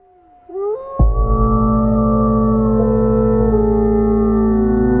Hello,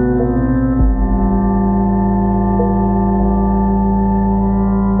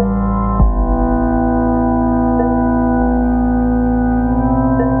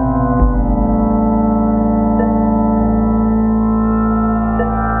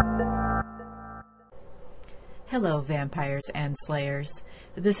 vampires and slayers.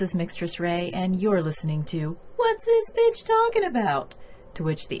 This is Mixtress Ray, and you're listening to What's This Bitch Talking About? To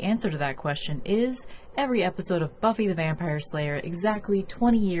which the answer to that question is every episode of Buffy the Vampire Slayer exactly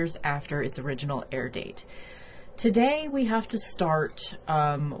 20 years after its original air date. Today we have to start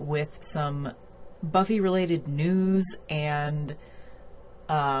with some Buffy-related news and,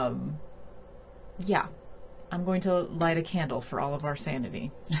 yeah, I'm going to light a candle for all of our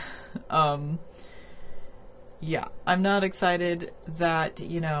sanity. Yeah, I'm not excited that,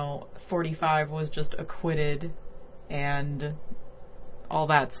 45 was just acquitted and all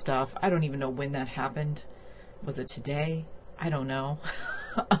that stuff. I don't even know when that happened. Was it today? I don't know.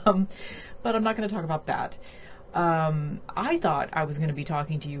 But I'm not going to talk about that. I thought I was going to be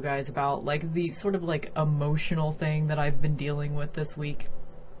talking to you guys about, the sort of, emotional thing that I've been dealing with this week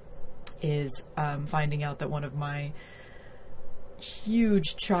is finding out that one of my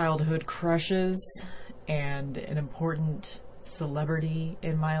huge childhood crushes and an important celebrity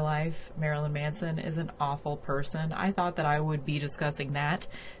in my life, Marilyn Manson, is an awful person. I thought that I would be discussing that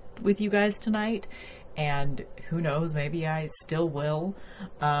with you guys tonight, and who knows, maybe I still will.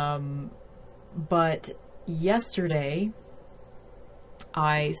 But yesterday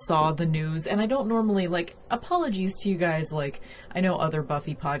I saw the news, and I don't normally, apologies to you guys, I know other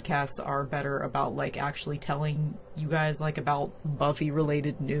Buffy podcasts are better about, actually telling you guys, about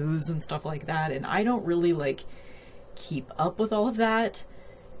Buffy-related news and stuff like that, and I don't really, keep up with all of that,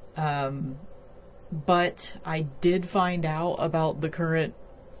 but I did find out about the current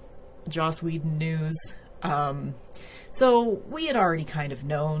Joss Whedon news. So we had already kind of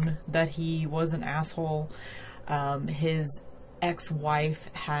known that he was an asshole. His ex-wife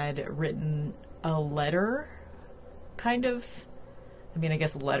had written a letter, kind of. I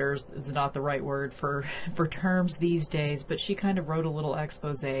guess letters is not the right word for terms these days, but she kind of wrote a little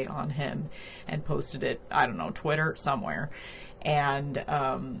expose on him and posted it, I don't know, Twitter, somewhere. And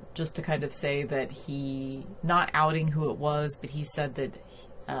just to kind of say that he, not outing who it was, but he said that,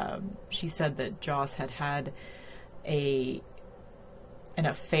 she said that Joss had an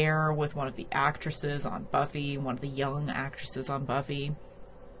affair with one of the actresses on Buffy, one of the young actresses on Buffy.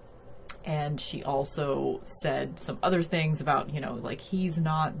 And she also said some other things about, he's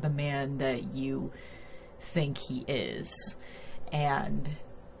not the man that you think he is. And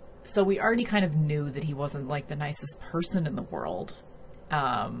so we already kind of knew that he wasn't, the nicest person in the world.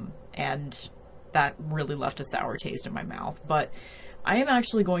 And that really left a sour taste in my mouth. But I am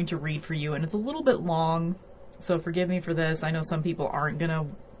actually going to read for you, and it's a little bit long, so forgive me for this. I know some people aren't going to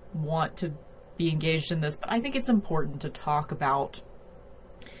want to be engaged in this, but I think it's important to talk about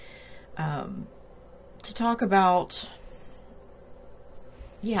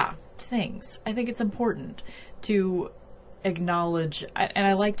things. I think it's important to acknowledge, and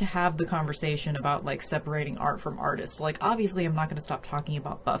I like to have the conversation about separating art from artists. Obviously I'm not going to stop talking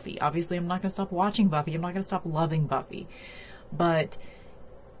about Buffy. Obviously I'm not going to stop watching Buffy. I'm not going to stop loving Buffy. But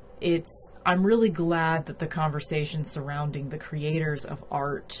I'm really glad that the conversation surrounding the creators of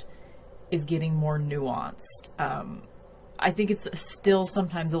art is getting more nuanced. I think it's still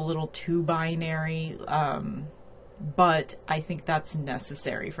sometimes a little too binary, but I think that's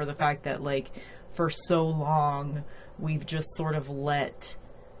necessary for the fact that, for so long, we've just sort of let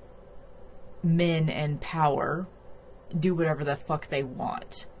men and power do whatever the fuck they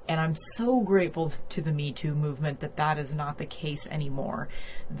want. And I'm so grateful to the Me Too movement that is not the case anymore.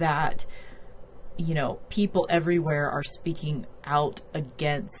 That, people everywhere are speaking out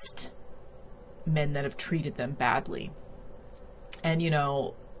against men that have treated them badly. And,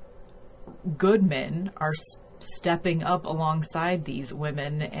 good men are stepping up alongside these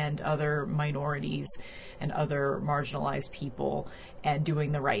women and other minorities and other marginalized people and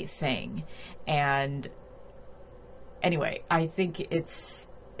doing the right thing. And anyway, I think it's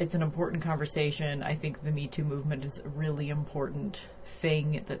an important conversation. I think the Me Too movement is a really important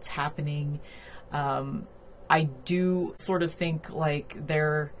thing that's happening. I do sort of think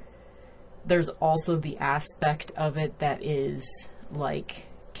there's also the aspect of it that is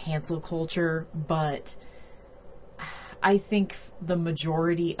cancel culture, but I think the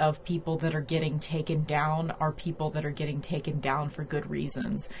majority of people that are getting taken down are people that are getting taken down for good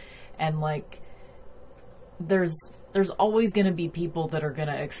reasons. And there's always going to be people that are going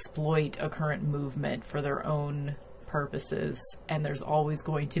to exploit a current movement for their own purposes, and there's always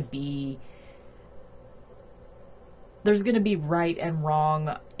going to be right and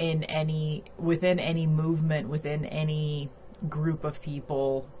wrong within any movement, within any group of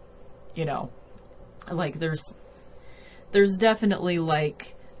people, you know. Like there's definitely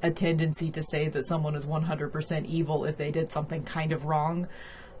like a tendency to say that someone is 100% evil if they did something kind of wrong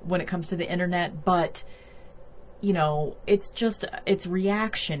when it comes to the internet, but you know, it's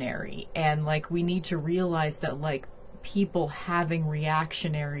reactionary, and like we need to realize that like people having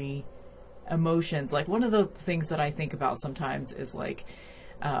reactionary emotions, like one of the things that I think about sometimes is like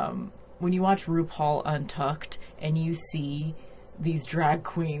when you watch RuPaul Untucked and you see these drag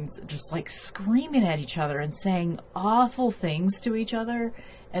queens just like screaming at each other and saying awful things to each other,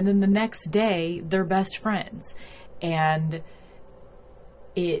 and then the next day they're best friends. And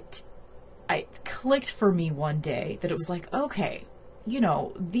it clicked for me one day that it was like, okay, you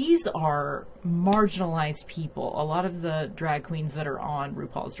know, these are marginalized people. A lot of the drag queens that are on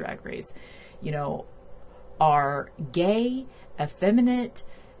RuPaul's Drag Race, you know, are gay, effeminate,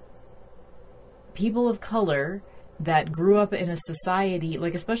 people of color that grew up in a society,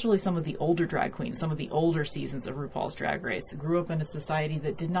 like especially some of the older drag queens, some of the older seasons of RuPaul's Drag Race, grew up in a society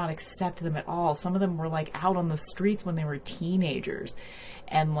that did not accept them at all. Some of them were like out on the streets when they were teenagers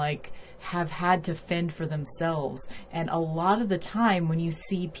and like have had to fend for themselves. And a lot of the time when you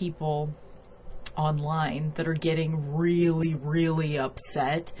see people online that are getting really, really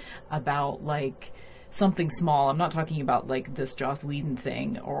upset about like something small, I'm not talking about like this Joss Whedon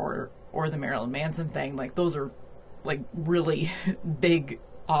thing or the Marilyn Manson thing, like those are like really big,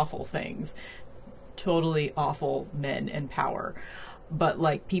 awful things, totally awful men in power. But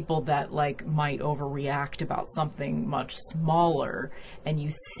like people that like might overreact about something much smaller, and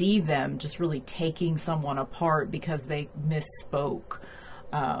you see them just really taking someone apart because they misspoke,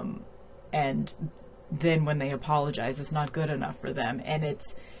 and then when they apologize, it's not good enough for them. And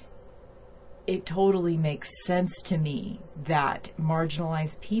it totally makes sense to me that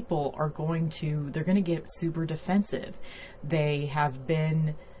marginalized people they're going to get super defensive. They have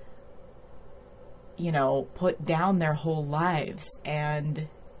been, you know, put down their whole lives. And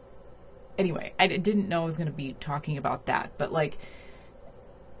anyway, I didn't know I was going to be talking about that, but like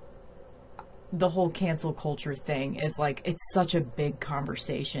the whole cancel culture thing is like, it's such a big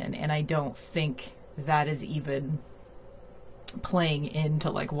conversation, and I don't think that is even playing into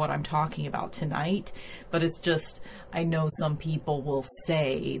like what I'm talking about tonight. But it's just, I know some people will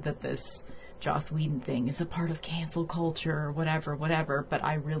say that this Joss Whedon thing is a part of cancel culture or whatever, but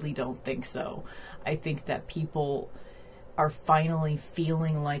I really don't think so. I think that people are finally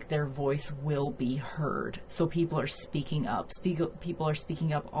feeling like their voice will be heard. So people are speaking up. People are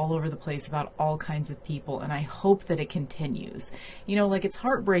speaking up all over the place about all kinds of people, and I hope that it continues. You know, like it's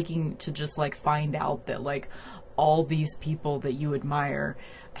heartbreaking to just like find out that like all these people that you admire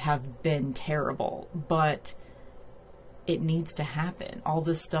have been terrible, but it needs to happen. All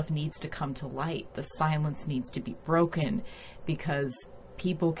this stuff needs to come to light. The silence needs to be broken, because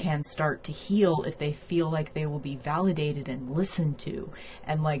people can start to heal if they feel like they will be validated and listened to.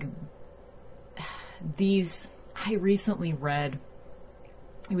 And like I recently read,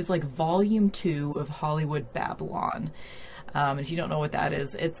 it was like volume 2 of Hollywood Babylon. If you don't know what that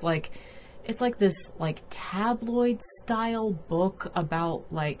is, it's like this like tabloid style book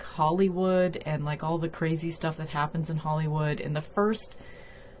about like Hollywood and like all the crazy stuff that happens in Hollywood. In the first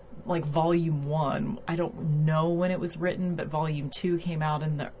like volume 1, I don't know when it was written, but volume 2 came out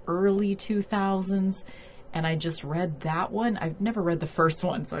in the early 2000s, and I just read that one. I've never read the first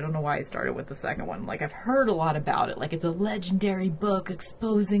one, so I don't know why I started with the second one. Like I've heard a lot about it, like it's a legendary book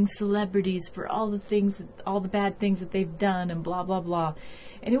exposing celebrities for all the bad things that they've done and blah blah blah.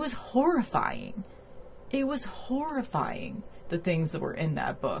 And it was horrifying. It was horrifying, the things that were in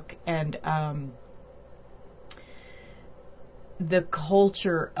that book. And the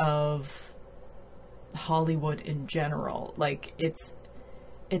culture of Hollywood in general, like it's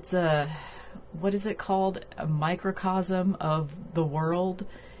a, what is it called? A microcosm of the world,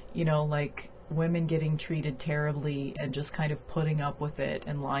 you know, like women getting treated terribly and just kind of putting up with it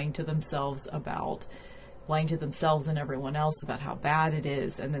and lying to themselves and everyone else about how bad it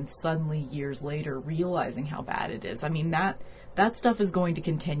is, and then suddenly years later realizing how bad it is. I mean, that stuff is going to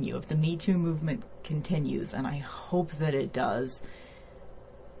continue if the Me Too movement continues, and I hope that it does.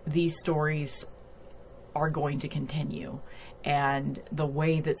 These stories are going to continue, and the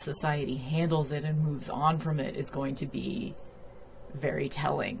way that society handles it and moves on from it is going to be very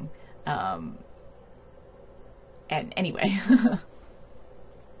telling. And anyway,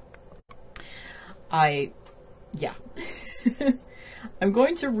 I'm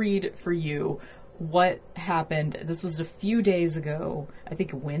going to read for you what happened. This was a few days ago, I think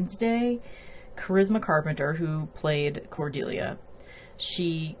Wednesday. Charisma Carpenter, who played Cordelia,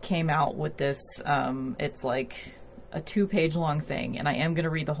 she came out with this, it's like a 2-page long thing, and I am going to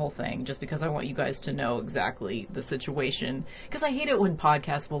read the whole thing just because I want you guys to know exactly the situation, because I hate it when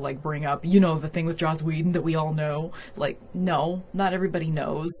podcasts will like bring up, you know, the thing with Joss Whedon that we all know. Like, no, not everybody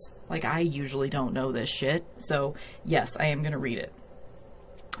knows. Like, I usually don't know this shit. So yes, I am going to read it.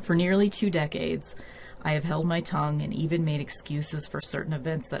 For nearly 2 decades, I have held my tongue and even made excuses for certain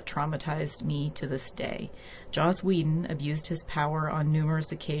events that traumatized me to this day. Joss Whedon abused his power on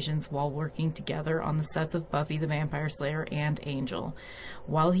numerous occasions while working together on the sets of Buffy the Vampire Slayer and Angel.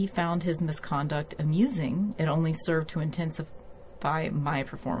 While he found his misconduct amusing, it only served to intensify my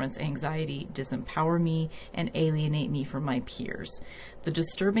performance anxiety, disempower me, and alienate me from my peers. The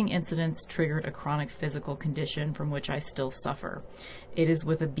disturbing incidents triggered a chronic physical condition from which I still suffer. It is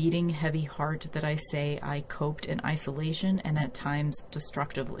with a beating, heavy heart that I say I coped in isolation and at times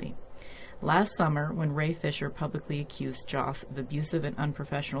destructively. Last summer, when Ray Fisher publicly accused Joss of abusive and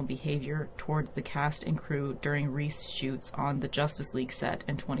unprofessional behavior toward the cast and crew during reshoots on the Justice League set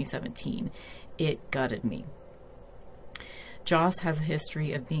in 2017, it gutted me. Joss has a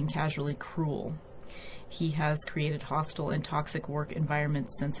history of being casually cruel. He has created hostile and toxic work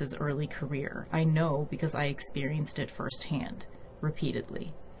environments since his early career. I know because I experienced it firsthand,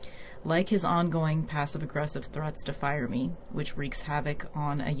 repeatedly. Like his ongoing passive-aggressive threats to fire me, which wreaks havoc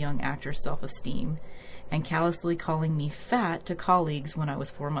on a young actor's self-esteem, and callously calling me fat to colleagues when I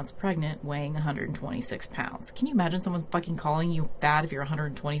was 4 months pregnant, weighing 126 pounds. Can you imagine someone fucking calling you fat if you're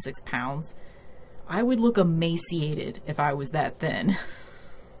 126 pounds? I would look emaciated if I was that thin.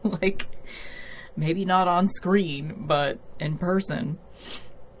 Like, maybe not on screen, but in person.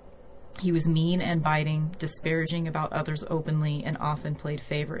 He was mean and biting, disparaging about others openly, and often played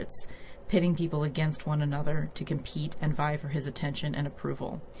favorites, pitting people against one another to compete and vie for his attention and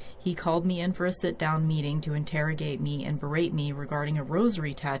approval. He called me in for a sit-down meeting to interrogate me and berate me regarding a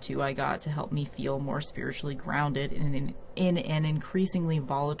rosary tattoo I got to help me feel more spiritually grounded in an increasingly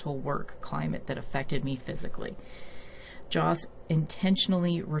volatile work climate that affected me physically. Joss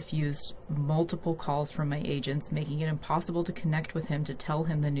intentionally refused multiple calls from my agents, making it impossible to connect with him to tell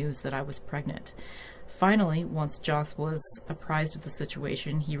him the news that I was pregnant. Finally, once Joss was apprised of the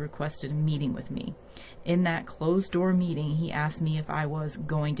situation, he requested a meeting with me. In that closed-door meeting, he asked me if I was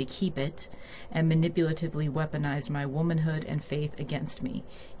going to keep it, and manipulatively weaponized my womanhood and faith against me.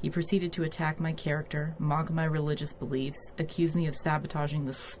 He proceeded to attack my character, mock my religious beliefs, accuse me of sabotaging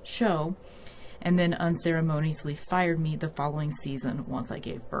the show, and then unceremoniously fired me the following season once I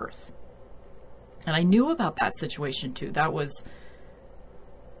gave birth. And I knew about that situation too. That was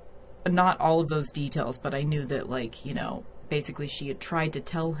not all of those details, but I knew that, like, you know, basically she had tried to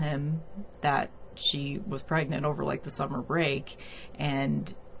tell him that she was pregnant over like the summer break,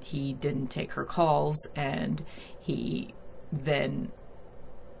 and he didn't take her calls, and he then,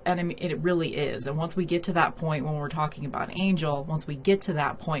 and I mean, it really is. And once we get to that point when we're talking about Angel, once we get to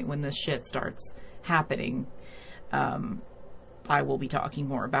that point when this shit starts happening, I will be talking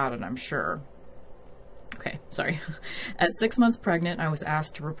more about it, I'm sure. Okay, sorry. At 6 months pregnant, I was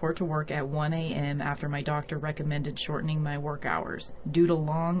asked to report to work at 1 a.m. after my doctor recommended shortening my work hours due to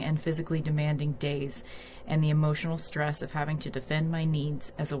long and physically demanding days and the emotional stress of having to defend my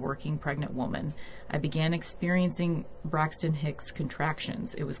needs as a working pregnant woman. I began experiencing Braxton Hicks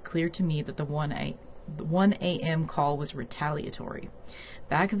contractions. It was clear to me that the 1 a.m. call was retaliatory.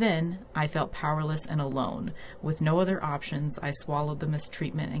 Back then, I felt powerless and alone. With no other options, I swallowed the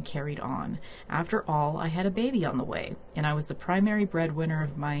mistreatment and carried on. After all, I had a baby on the way, and I was the primary breadwinner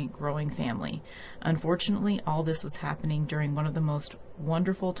of my growing family. Unfortunately, all this was happening during one of the most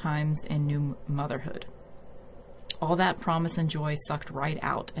wonderful times in new motherhood. All that promise and joy sucked right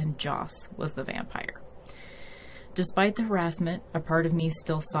out, and Joss was the vampire. Despite the harassment, a part of me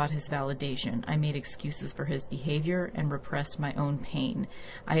still sought his validation. I made excuses for his behavior and repressed my own pain.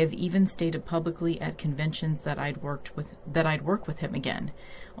 I have even stated publicly at conventions that I'd work with him again.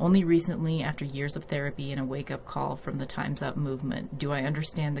 Only recently, after years of therapy and a wake-up call from the Time's Up movement, do I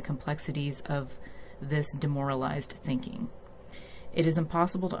understand the complexities of this demoralized thinking. It is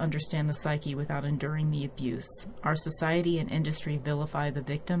impossible to understand the psyche without enduring the abuse. Our society and industry vilify the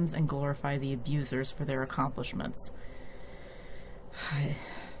victims and glorify the abusers for their accomplishments.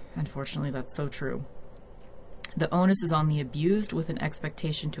 Unfortunately, that's so true. The onus is on the abused, with an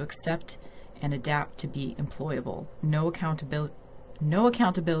expectation to accept and adapt to be employable. No accountability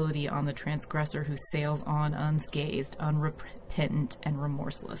on the transgressor who sails on unscathed, unrepentant, and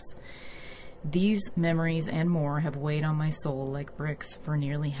remorseless. These memories and more have weighed on my soul like bricks for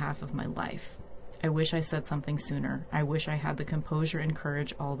nearly half of my life. I wish I said something sooner. I wish I had the composure and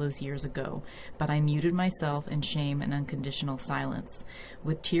courage all those years ago, but I muted myself in shame and unconditional silence.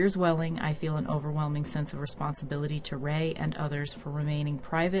 With tears welling, I feel an overwhelming sense of responsibility to Ray and others for remaining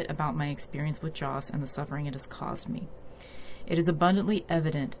private about my experience with Joss and the suffering it has caused me. It is abundantly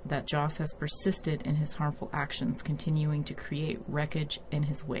evident that Joss has persisted in his harmful actions, continuing to create wreckage in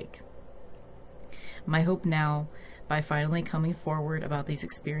his wake. My hope now, by finally coming forward about these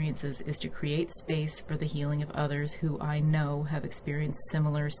experiences, is to create space for the healing of others who I know have experienced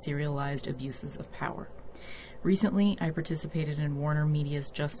similar serialized abuses of power. Recently, I participated in Warner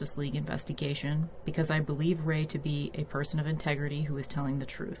Media's Justice League investigation because I believe Ray to be a person of integrity who is telling the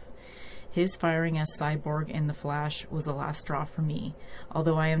truth. His firing as Cyborg in The Flash was the last straw for me.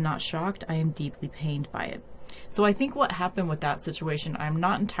 Although I am not shocked, I am deeply pained by it. So I think what happened with that situation, I'm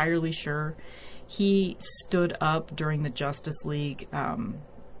not entirely sure. He stood up during the Justice League,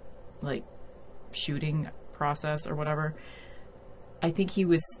 shooting process or whatever. I think he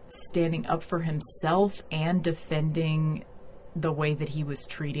was standing up for himself and defending the way that he was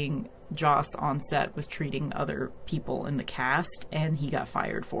treating Joss on set, was treating other people in the cast, and he got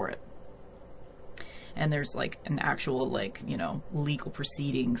fired for it. And there's an actual legal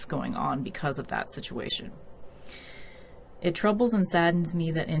proceedings going on because of that situation. It troubles and saddens me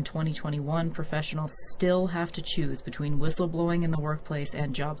that in 2021, professionals still have to choose between whistleblowing in the workplace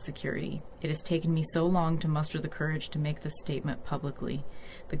and job security. It has taken me so long to muster the courage to make this statement publicly.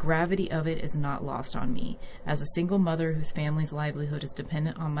 The gravity of it is not lost on me. As a single mother whose family's livelihood is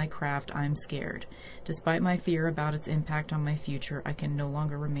dependent on my craft, I'm scared. Despite my fear about its impact on my future, I can no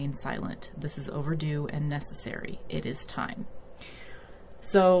longer remain silent. This is overdue and necessary. It is time.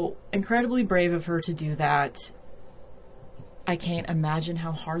 So, incredibly brave of her to do that. I can't imagine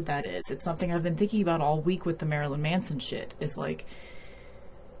how hard that is. It's something I've been thinking about all week with the Marilyn Manson shit. Is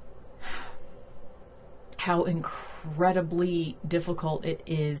how incredibly difficult it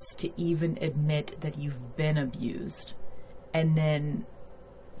is to even admit that you've been abused. And then,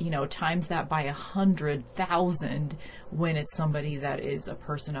 times that by 100,000 when it's somebody that is a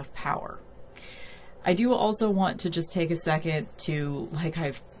person of power. I do also want to just take a second to,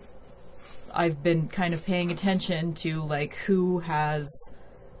 I've been kind of paying attention to who has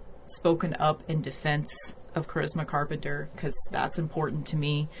spoken up in defense of Charisma Carpenter, because that's important to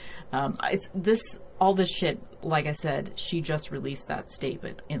me. All this shit, like I said, she just released that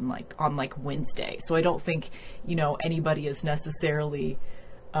statement on Wednesday. So I don't think, anybody is necessarily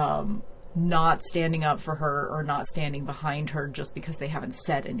not standing up for her or not standing behind her just because they haven't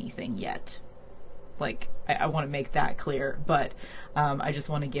said anything yet. I want to make that clear, but I just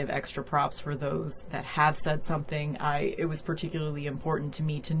want to give extra props for those that have said something. It was particularly important to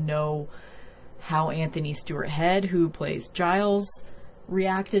me to know how Anthony Stewart Head, who plays Giles,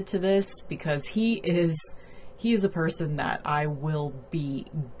 reacted to this, because he is a person that I will be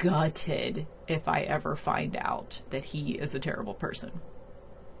gutted if I ever find out that he is a terrible person.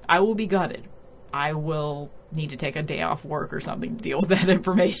 I will be gutted. I will need to take a day off work or something to deal with that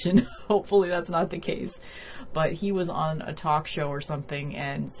information. Hopefully that's not the case. But he was on a talk show or something,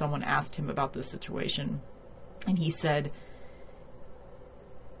 and someone asked him about this situation. And he said,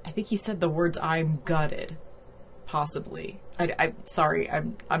 I think he said the words, "I'm gutted." Possibly. I'm sorry,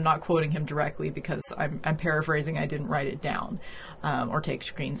 I'm not quoting him directly because I'm paraphrasing. I didn't write it down or take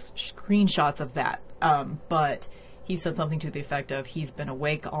screenshots of that. But he said something to the effect of, he's been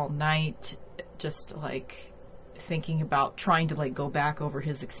awake all night, just thinking about trying to go back over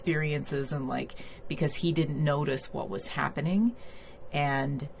his experiences, and because he didn't notice what was happening.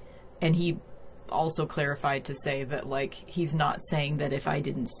 And he also clarified to say that he's not saying that if I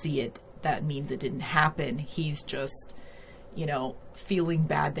didn't see it, that means it didn't happen. He's just, feeling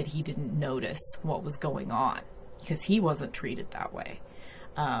bad that he didn't notice what was going on, because he wasn't treated that way.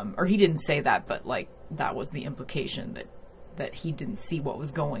 Or he didn't say that, but that was the implication, that he didn't see what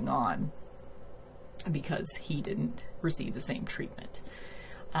was going on because he didn't receive the same treatment.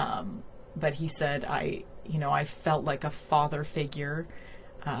 But he said, I felt like a father figure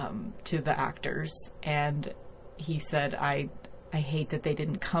to the actors, and he said, I hate that they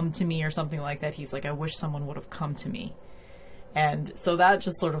didn't come to me, or something like that. He's like, I wish someone would have come to me. And so that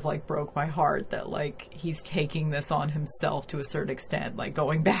just sort of broke my heart, that he's taking this on himself to a certain extent,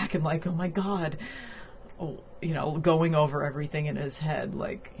 going back and oh my God, going over everything in his head,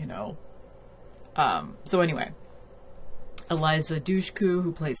 so anyway, Eliza Dushku,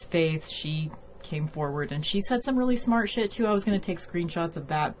 who plays Faith, she came forward and she said some really smart shit too. I was going to take screenshots of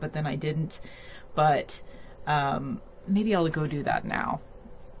that, but then I didn't. But maybe I'll go do that now.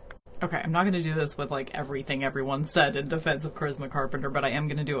 Okay, I'm not going to do this with like everything everyone said in defense of Charisma Carpenter, but I am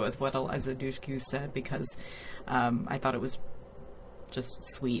going to do it with what Eliza Dushku said because I thought it was just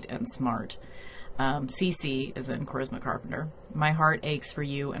sweet and smart. Cece is in Charisma Carpenter. My heart aches for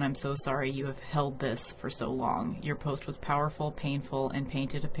you, and I'm so sorry you have held this for so long. Your post was powerful, painful, and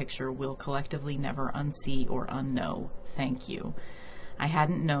painted a picture we'll collectively never unsee or unknow. Thank you. I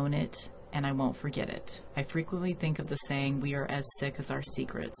hadn't known it, and I won't forget it. I frequently think of the saying, we are as sick as our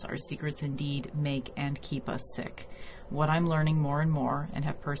secrets. Our secrets indeed make and keep us sick. What I'm learning more and more, and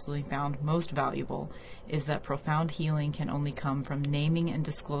have personally found most valuable, is that profound healing can only come from naming and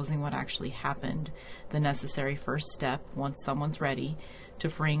disclosing what actually happened, the necessary first step, once someone's ready, to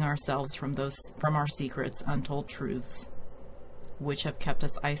freeing ourselves from our secrets, untold truths, which have kept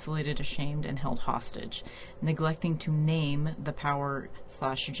us isolated, ashamed, and held hostage. Neglecting to name the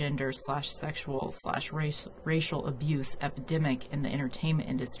power/gender/sexual/racial abuse epidemic in the entertainment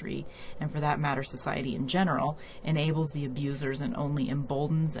industry, and for that matter society in general, enables the abusers and only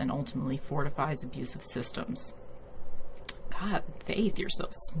emboldens and ultimately fortifies abusive systems. God, Faith, you're so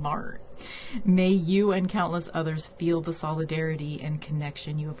smart. May you and countless others feel the solidarity and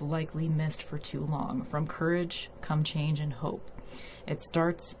connection you have likely missed for too long. From courage come change and hope. It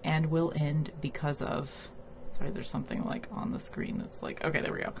starts and will end because of... Sorry, there's something like on the screen that's like... Okay,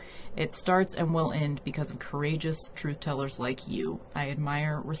 there we go. It starts and will end because of courageous truth tellers like you. I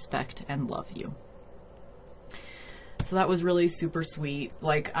admire, respect, and love you. So that was really super sweet.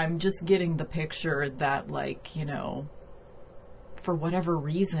 Like, I'm just getting the picture that, like, you know... for whatever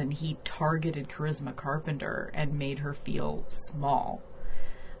reason, he targeted Charisma Carpenter and made her feel small.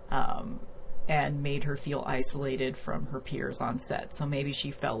 And made her feel isolated from her peers on set. So maybe she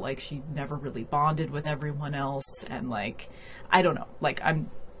felt like she never really bonded with everyone else. And like, I don't know. Like,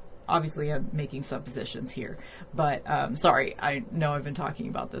 I'm making suppositions here. But, sorry, I know I've been talking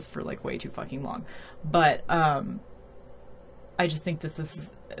about this for like way too fucking long. But, I just think this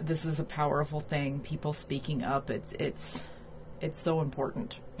is a powerful thing. People speaking up. It's so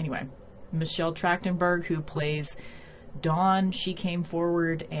important. Anyway, Michelle Trachtenberg, who plays Dawn, she came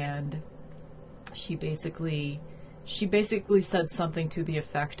forward and she basically said something to the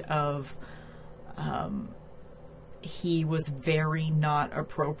effect of he was very not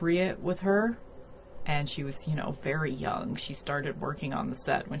appropriate with her, and she was, you know, very young. She started working on the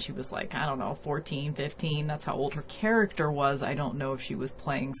set when she was like, I don't know, 14, 15. That's how old her character was. I don't know if she was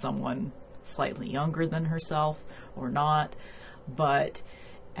playing someone slightly younger than herself or not. But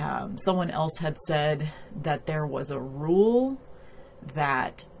someone else had said that there was a rule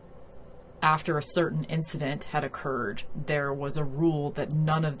that after a certain incident had occurred, there was a rule that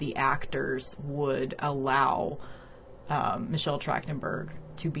none of the actors would allow Michelle Trachtenberg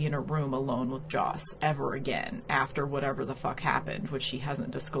to be in a room alone with Joss ever again after whatever the fuck happened, which she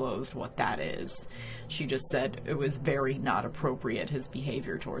hasn't disclosed what that is. She just said it was very not appropriate, his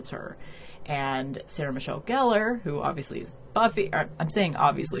behavior towards her. And Sarah Michelle Gellar, who obviously is Buffy, I'm saying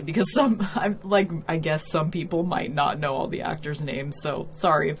obviously because I guess some people might not know all the actors' names, so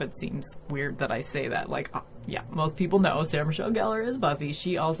sorry if it seems weird that I say that. Like, yeah, most people know Sarah Michelle Gellar is Buffy.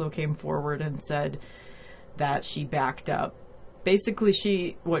 She also came forward and said that she backed up.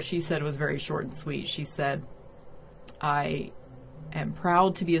 Basically, what she said was very short and sweet. She said, I am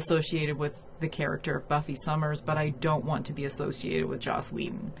proud to be associated with the character of Buffy Summers, but I don't want to be associated with Joss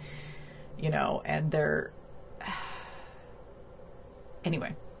Whedon. You know, and they're...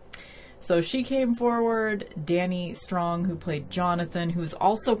 Anyway. So she came forward. Danny Strong, who played Jonathan, who's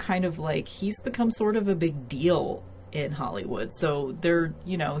also kind of like... He's become sort of a big deal in Hollywood. So they're,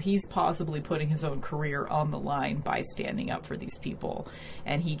 you know, he's possibly putting his own career on the line by standing up for these people.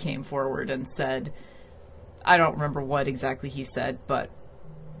 And he came forward and said... I don't remember what exactly he said, but...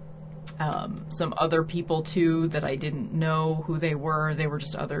 some other people too that I didn't know who they were. They were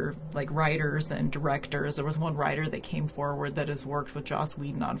just other like writers and directors. There was one writer that came forward that has worked with Joss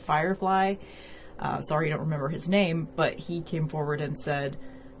Whedon on Firefly. Sorry, I don't remember his name, but he came forward and said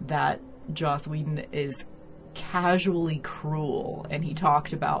that Joss Whedon is casually cruel, and he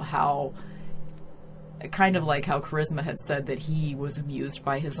talked about how, kind of like how Charisma had said that he was amused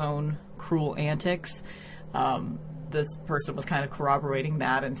by his own cruel antics. This person was kind of corroborating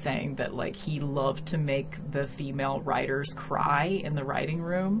that and saying that, like, he loved to make the female writers cry in the writing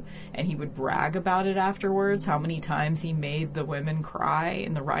room, and he would brag about it afterwards, how many times he made the women cry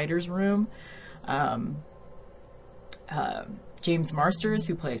in the writers' room. James Marsters,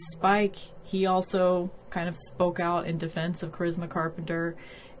 who plays Spike, he also kind of spoke out in defense of Charisma Carpenter,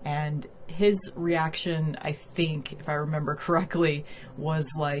 and his reaction, I think, if I remember correctly, was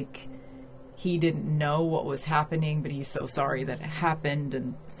like... he didn't know what was happening, but he's so sorry that it happened,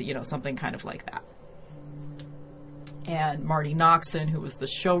 and, you know, something kind of like that. And Marty Noxon, who was the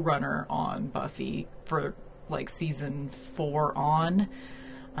showrunner on Buffy for like season 4 on,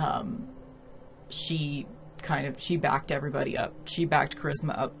 she backed everybody up. She backed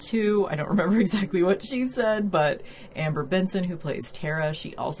Charisma up too. I don't remember exactly what she said, but Amber Benson, who plays Tara,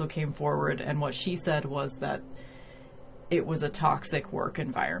 she also came forward, and what she said was that it was a toxic work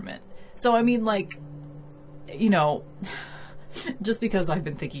environment. So, I mean, like, you know, just because I've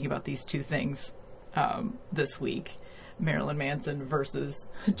been thinking about these two things this week, Marilyn Manson versus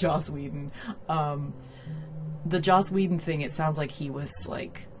Joss Whedon, the Joss Whedon thing, it sounds like he was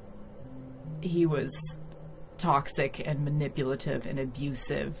toxic and manipulative and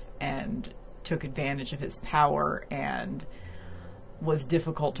abusive and took advantage of his power and was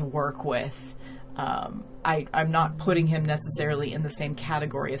difficult to work with. I'm not putting him necessarily in the same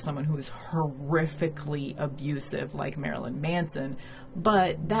category as someone who is horrifically abusive like Marilyn Manson,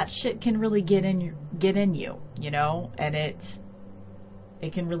 but that shit can really get in you, you know, and it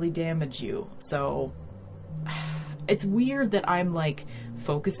can really damage you. So it's weird that I'm like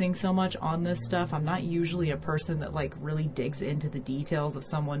focusing so much on this stuff. I'm not usually a person that like really digs into the details of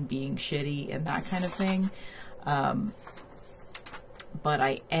someone being shitty and that kind of thing. But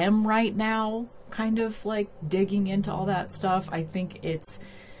I am right now kind of like digging into all that stuff. I think it's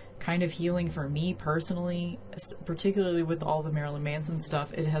kind of healing for me personally, particularly with all the Marilyn Manson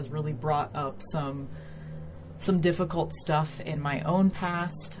stuff. It has really brought up some difficult stuff in my own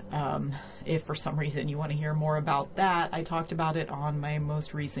past. If for some reason you want to hear more about that, I talked about it on my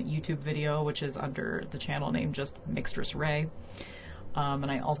most recent YouTube video, which is under the channel name just Mixtress Ray. And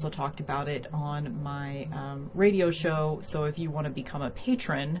I also talked about it on my radio show. So if you want to become a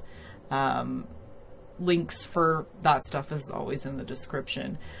patron, links for that stuff is always in the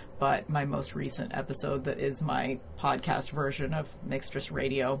description. But my most recent episode, that is my podcast version of Mixtress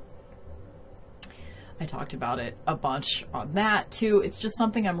Radio, I talked about it a bunch on that too. It's just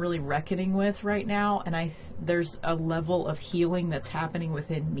something I'm really reckoning with right now, and there's a level of healing that's happening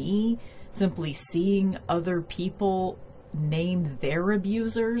within me, simply seeing other people name their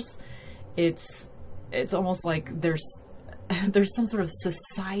abusers. It's almost like there's some sort of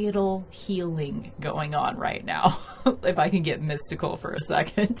societal healing going on right now, if I can get mystical for a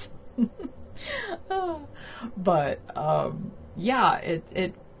second. But yeah,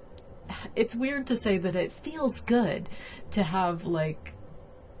 it's weird to say that it feels good to have, like,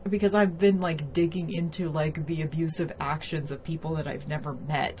 because I've been like digging into like the abusive actions of people that I've never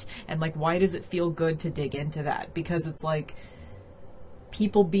met, and like, why does it feel good to dig into that? Because it's like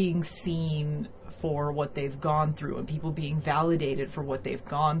people being seen for what they've gone through and people being validated for what they've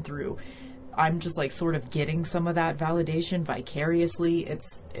gone through. I'm just like sort of getting some of that validation vicariously.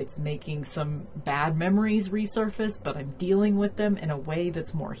 It's making some bad memories resurface, but I'm dealing with them in a way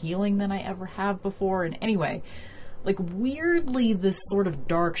that's more healing than I ever have before. And anyway, like, weirdly, this sort of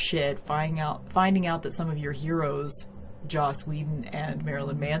dark shit, finding out that some of your heroes, Joss Whedon and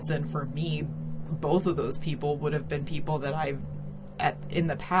Marilyn Manson, for me, both of those people would have been people that I've in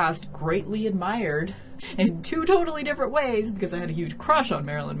the past greatly admired in two totally different ways, because I had a huge crush on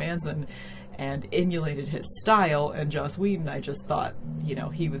Marilyn Manson and emulated his style, and Joss Whedon, I just thought, you know,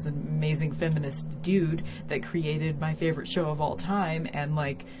 he was an amazing feminist dude that created my favorite show of all time, and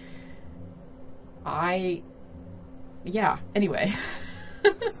like, yeah, anyway.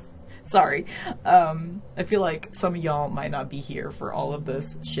 Sorry. I feel like some of y'all might not be here for all of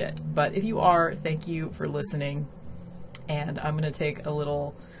this shit, but if you are, thank you for listening. And I'm going to take a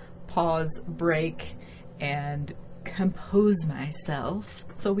little pause break and compose myself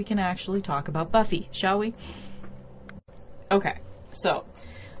so we can actually talk about Buffy, shall we? Okay, so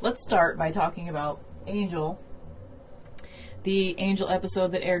let's start by talking about Angel. The Angel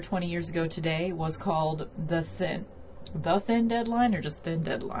episode that aired 20 years ago today was called The Thin Deadline, or just Thin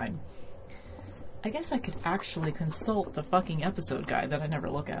Deadline? I guess I could actually consult the fucking episode guide that I never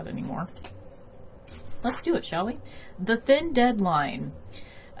look at anymore. Let's do it, shall we? The Thin Deadline.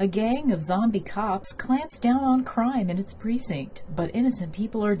 A gang of zombie cops clamps down on crime in its precinct, but innocent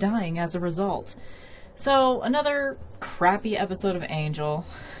people are dying as a result. So, another crappy episode of Angel.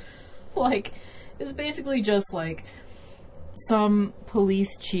 Like, it's basically just like some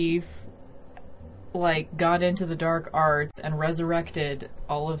police chief like got into the dark arts and resurrected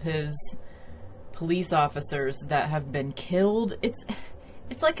all of his police officers that have been killed. It's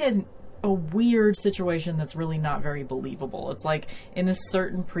like a weird situation that's really not very believable. It's like in a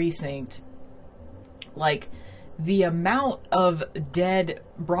certain precinct, like the amount of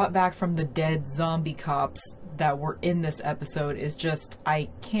brought back from the dead zombie cops that were in this episode is just, I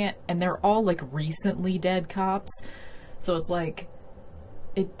can't, and they're all like recently dead cops. So it's like,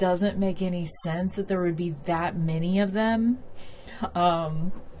 it doesn't make any sense that there would be that many of them.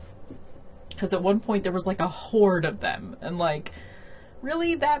 Because at one point there was like a horde of them, and like,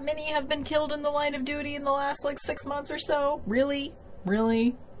 really, that many have been killed in the line of duty in the last like 6 months or so? Really?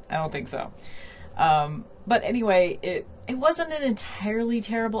 I don't think so. But anyway, it wasn't an entirely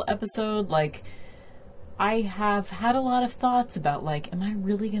terrible episode. Like, I have had a lot of thoughts about, like, am I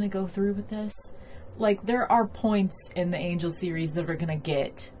really going to go through with this? Like, there are points in the Angel series that are going to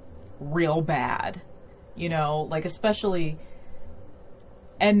get real bad. You know, like, especially...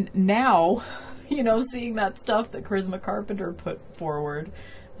 And now, you know, seeing that stuff that Charisma Carpenter put forward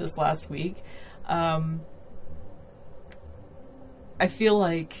this last week, I feel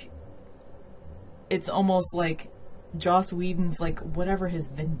like it's almost like Joss Whedon's, like, whatever his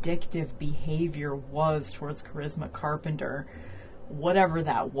vindictive behavior was towards Charisma Carpenter, whatever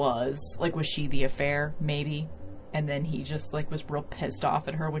that was she the affair, maybe? And then he just, like, was real pissed off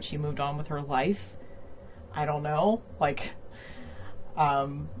at her when she moved on with her life? I don't know. Like,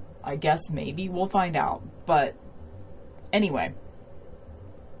 I guess maybe we'll find out. But anyway,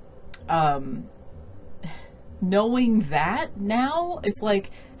 knowing that now, it's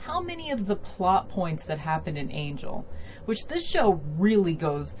like, how many of the plot points that happened in Angel, which this show really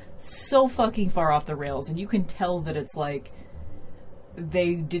goes so fucking far off the rails, and you can tell that it's like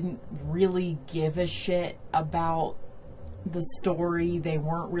they didn't really give a shit about the story. They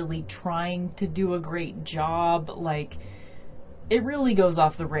weren't really trying to do a great job. Like, it really goes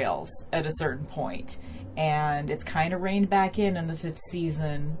off the rails at a certain point, and it's kind of reined back in the 5th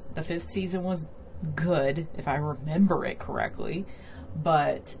season. The 5th season was good, if I remember it correctly,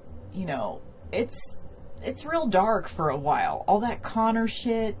 but, you know, it's real dark for a while. All that Connor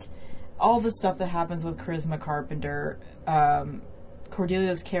shit, all the stuff that happens with Charisma Carpenter,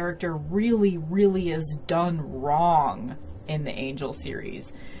 Cordelia's character really, really is done wrong in the Angel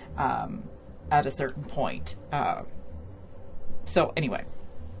series at a certain point. So anyway,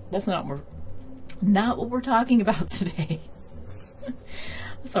 that's not what we're talking about today.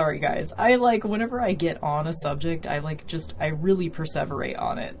 Sorry, guys. Whenever I get on a subject, I really perseverate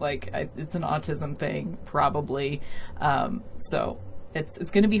on it. Like, it's an autism thing, probably. So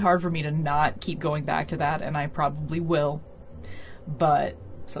it's going to be hard for me to not keep going back to that, and I probably will. But,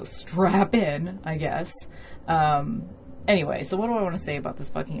 so strap in, I guess. Anyway, so what do I want to say about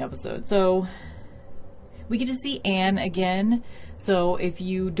this fucking episode? So, we get to see Anne again. So, if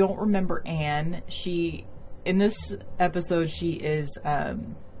you don't remember Anne, in this episode, she is,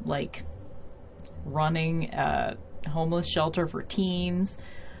 running a homeless shelter for teens.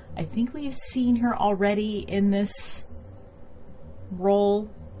 I think we've seen her already in this role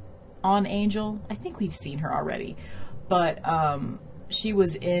on Angel. I think we've seen her already. But, she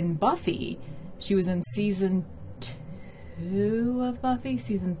was in Buffy. She was in season 2 of Buffy?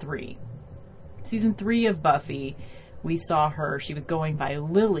 Season 3. Season 3 of Buffy, we saw her. She was going by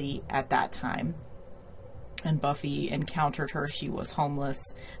Lily at that time. And Buffy encountered her. She was homeless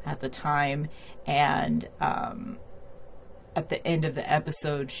at the time. And at the end of the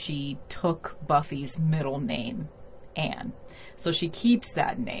episode, she took Buffy's middle name, Anne. So she keeps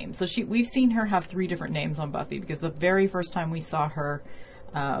that name. So we've seen her have 3 different names on Buffy, because the very first time we saw her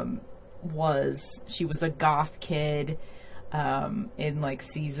she was a goth kid in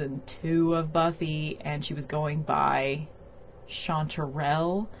season 2 of Buffy, and she was going by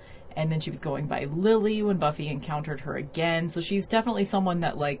Chanterelle. And then she was going by Lily when Buffy encountered her again. So she's definitely someone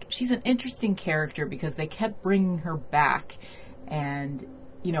that, she's an interesting character because they kept bringing her back. And,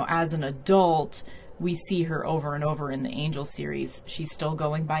 you know, as an adult, we see her over and over in the Angel series. She's still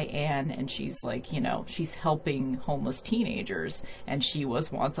going by Anne, and she's she's helping homeless teenagers. And she was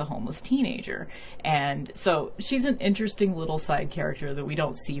once a homeless teenager. And so she's an interesting little side character that we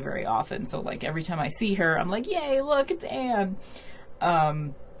don't see very often. So, every time I see her, I'm like, yay, look, it's Anne.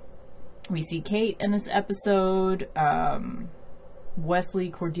 We see Kate in this episode. Wesley,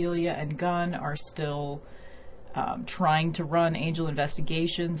 Cordelia, and Gunn are still trying to run Angel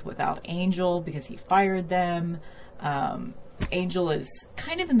investigations without Angel because he fired them. Angel is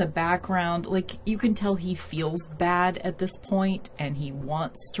kind of in the background. You can tell he feels bad at this point, and he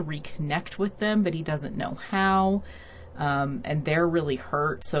wants to reconnect with them, but he doesn't know how. And they're really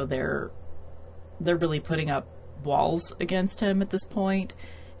hurt, so they're really putting up walls against him at this point.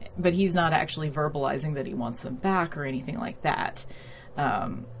 But he's not actually verbalizing that he wants them back or anything like that.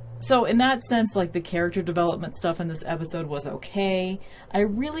 So in that sense, the character development stuff in this episode was okay. I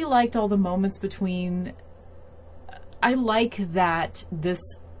really liked all the moments between... I like that this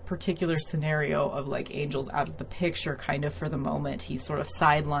particular scenario of like Angel's out of the picture kind of for the moment. He's sort of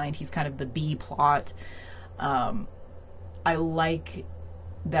sidelined. He's kind of the B plot. I like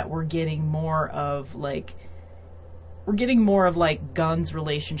that we're getting more of like Gunn's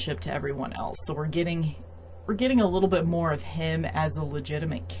relationship to everyone else. So we're getting a little bit more of him as a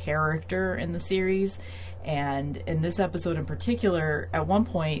legitimate character in the series. And in this episode in particular, at one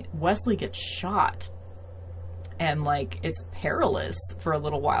point, Wesley gets shot. And, like, it's perilous for a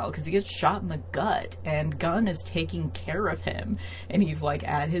little while because he gets shot in the gut. And Gunn is taking care of him. And he's, like,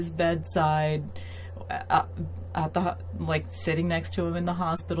 at his bedside, sitting next to him in the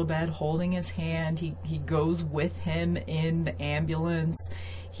hospital bed, holding his hand. He goes with him in the ambulance.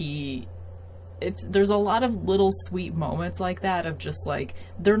 There's a lot of little sweet moments like that of just like,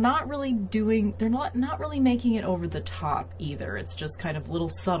 they're not really making it over the top either. It's just kind of little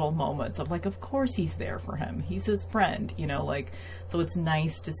subtle moments of like, of course he's there for him. He's his friend, you know, like, so it's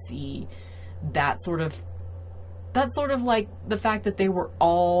nice to see that sort of like the fact that they were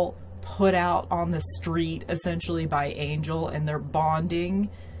all put out on the street essentially by Angel, and they're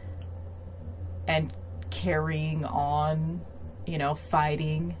bonding and carrying on, you know,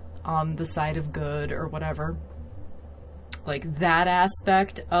 fighting on the side of good or whatever. Like, that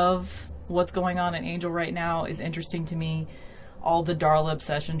aspect of what's going on in Angel right now is interesting to me. All the Darla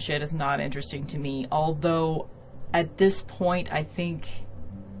obsession shit is not interesting to me. Although, at this point, I think,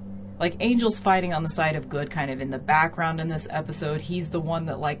 like, Angel's fighting on the side of good kind of in the background in this episode. He's the one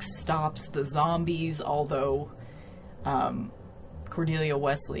that, like, stops the zombies, although Cordelia,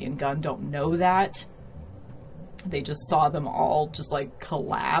 Wesley, and Gunn don't know that. They just saw them all just like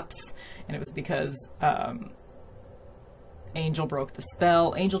collapse, and it was because Angel broke the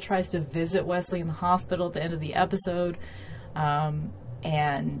spell. Angel tries to visit Wesley in the hospital at the end of the episode,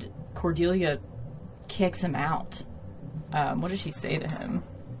 and Cordelia kicks him out. What did she say to him?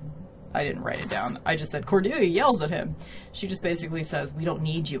 I didn't write it down. I just said Cordelia yells at him. She just basically says, "We don't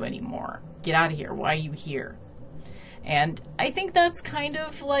need you anymore. Get out of here. Why are you here?" And I think that's kind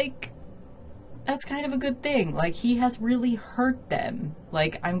of a good thing. Like, he has really hurt them.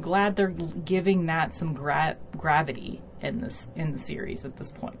 Like, I'm glad they're giving that some gravity in the series at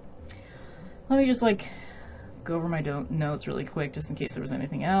this point. Let me just, like, go over my notes really quick just in case there was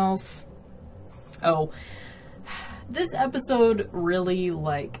anything else. Oh, this episode really,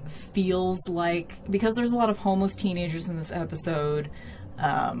 like, feels like, because there's a lot of homeless teenagers in this episode,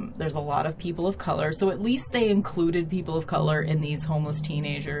 there's a lot of people of color, so at least they included people of color in these homeless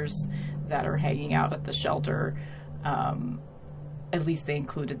teenagers that are hanging out at the shelter. At least they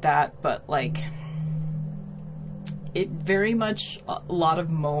included that, but like, it very much, a lot of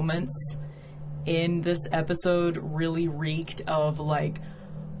moments in this episode really reeked of like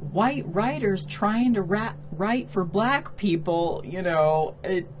white writers trying to write for black people, you know.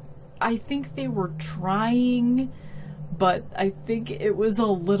 I think they were trying, but I think it was a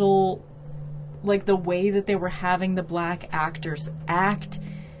little, like, the way that they were having the black actors act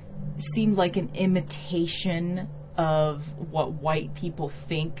seemed like an imitation of what white people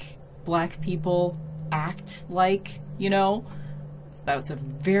think black people act like, you know? That was a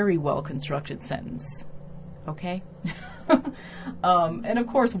very well constructed sentence. Okay? And of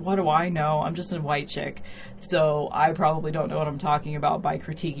course, what do I know? I'm just a white chick, so I probably don't know what I'm talking about by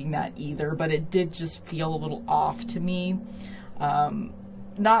critiquing that either, but it did just feel a little off to me.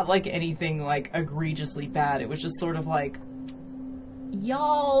 Not like anything like egregiously bad. It was just sort of like,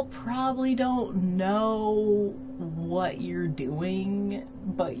 y'all probably don't know what you're doing,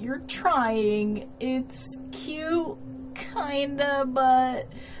 but you're trying. It's cute, kinda, but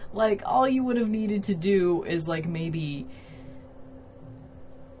like, all you would have needed to do is like, maybe,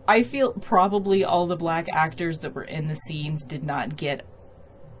 I feel probably all the black actors that were in the scenes did not get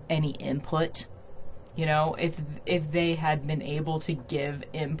any input. You know, if they had been able to give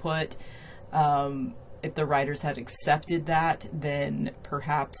input, if the writers had accepted that, then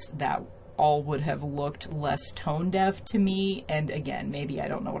perhaps that all would have looked less tone deaf to me. And again, maybe I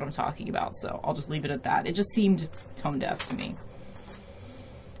don't know what I'm talking about, so I'll just leave it at that. It just seemed tone deaf to me.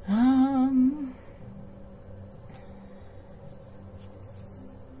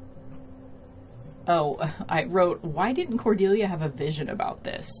 Oh, I wrote, why didn't Cordelia have a vision about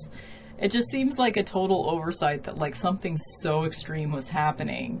this? It just seems like a total oversight that like something so extreme was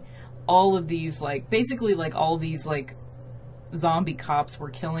happening. All of these, like, basically like all these like zombie cops were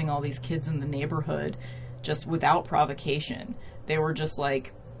killing all these kids in the neighborhood just without provocation. They were just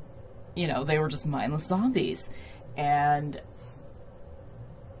like, you know, they were just mindless zombies. And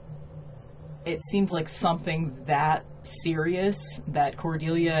it seems like something that serious that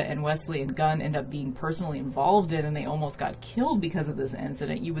Cordelia and Wesley and Gunn end up being personally involved in, and they almost got killed because of this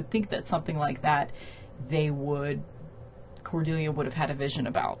incident. You would think that something like that Cordelia would have had a vision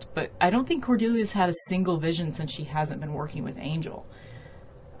about. But I don't think Cordelia's had a single vision since she hasn't been working with Angel.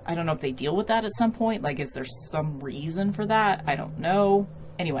 I don't know if they deal with that at some point. Like, is there some reason for that? I don't know.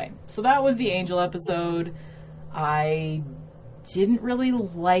 Anyway, so that was the Angel episode. I didn't really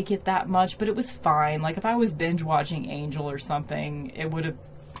like it that much, but it was fine. Like, if I was binge watching Angel or something, it would have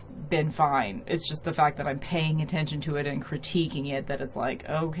been fine. It's just the fact that I'm paying attention to it and critiquing it that it's like,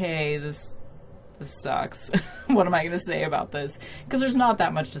 okay, this sucks. What am I going to say about this? Because there's not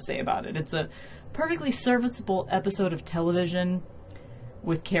that much to say about it. It's a perfectly serviceable episode of television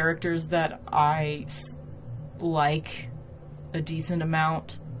with characters that I like a decent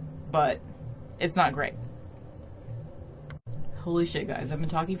amount, but it's not great. Holy shit, guys. I've been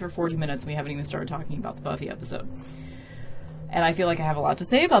talking for 40 minutes and we haven't even started talking about the Buffy episode. And I feel like I have a lot to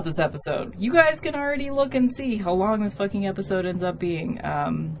say about this episode. You guys can already look and see how long this fucking episode ends up being.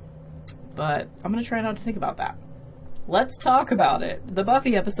 But I'm going to try not to think about that. Let's talk about it. The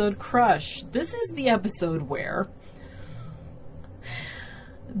Buffy episode, Crush. This is the episode where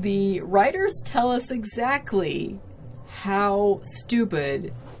the writers tell us exactly how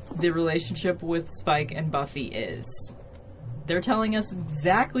stupid the relationship with Spike and Buffy is. They're telling us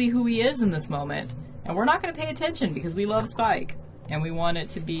exactly who he is in this moment, and we're not going to pay attention because we love Spike, and we want it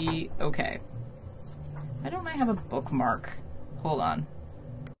to be okay. Why don't I have a bookmark? Hold on.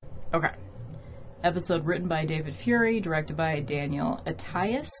 Okay. Episode written by David Fury, directed by Daniel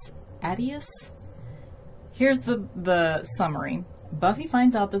Attias. Here's the summary. Buffy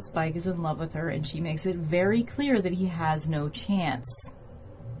finds out that Spike is in love with her, and she makes it very clear that he has no chance.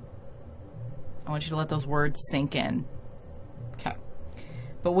 I want you to let those words sink in. Okay.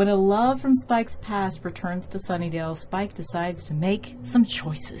 But when a love from Spike's past returns to Sunnydale, Spike decides to make some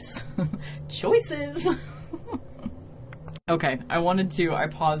choices. Choices! Okay, I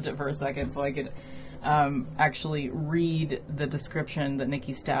paused it for a second so I could actually read the description that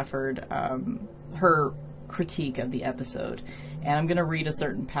Nikki Stafford, her critique of the episode. And I'm going to read a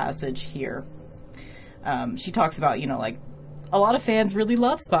certain passage here. She talks about, like, a lot of fans really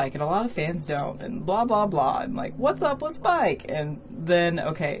love Spike and a lot of fans don't, and blah, blah, blah. And like, what's up with Spike? And then,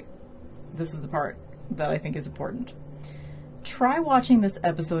 okay, this is the part that I think is important. Try watching this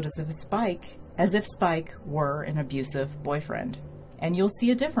episode as if Spike were an abusive boyfriend, and you'll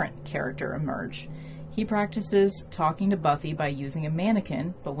see a different character emerge. He practices talking to Buffy by using a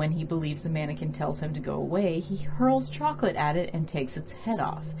mannequin, but when he believes the mannequin tells him to go away, he hurls chocolate at it and takes its head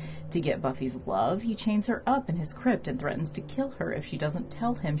off. To get Buffy's love, he chains her up in his crypt and threatens to kill her if she doesn't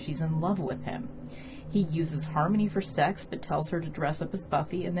tell him she's in love with him. He uses Harmony for sex, but tells her to dress up as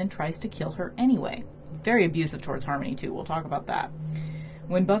Buffy and then tries to kill her anyway. He's very abusive towards Harmony, too. We'll talk about that.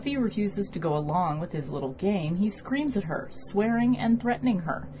 When Buffy refuses to go along with his little game, he screams at her, swearing and threatening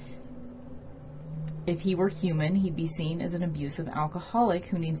her. If he were human, he'd be seen as an abusive alcoholic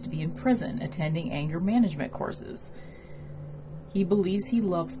who needs to be in prison, attending anger management courses. He believes he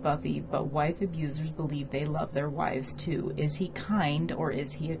loves Buffy, but wife abusers believe they love their wives too. Is he kind or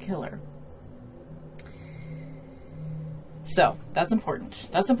is he a killer? So, that's important.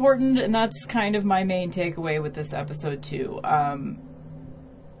 That's important, and that's kind of my main takeaway with this episode too.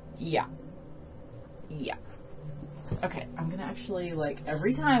 Yeah. Okay, I'm gonna actually,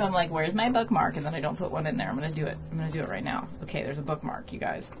 every time I'm like, where's my bookmark? And then I don't put one in there. I'm gonna do it right now. Okay, there's a bookmark, you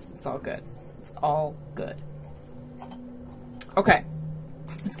guys. It's all good. It's all good. Okay,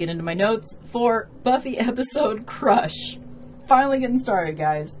 let's get into my notes for Buffy episode Crush. Finally getting started,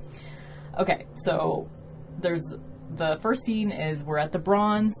 guys. Okay, so the first scene is we're at the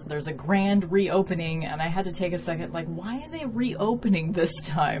Bronze. There's a grand reopening, and I had to take a second, why are they reopening this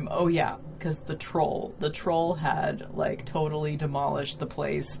time? Oh yeah, because the troll had totally demolished the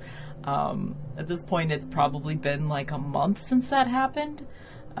place. At this point, it's probably been a month since that happened.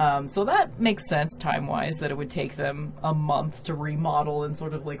 So that makes sense time-wise that it would take them a month to remodel and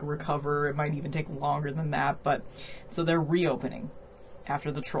sort of recover. It might even take longer than that, but so they're reopening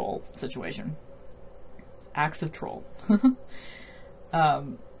after the troll situation. Acts of troll.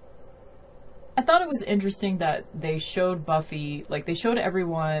 I thought it was interesting that they showed Buffy, they showed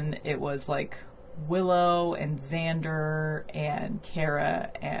everyone, it was Willow and Xander and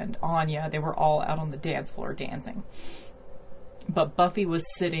Tara and Anya, they were all out on the dance floor dancing. But Buffy was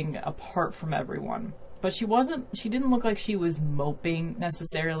sitting apart from everyone. But she didn't look like she was moping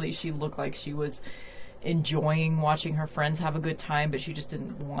necessarily. She looked like she was enjoying watching her friends have a good time, but she just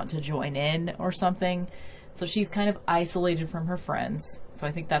didn't want to join in or something. So she's kind of isolated from her friends. So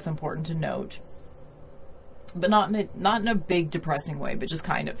I think that's important to note. But not in a big depressing way, but just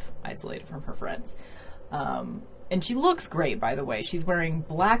kind of isolated from her friends. And she looks great, by the way. She's wearing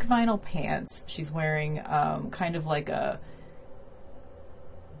black vinyl pants. She's wearing kind of like a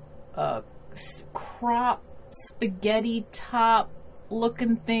crop spaghetti top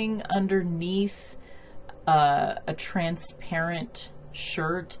looking thing underneath a transparent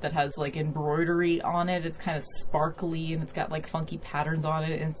shirt that has like embroidery on it. It's kind of sparkly and it's got like funky patterns on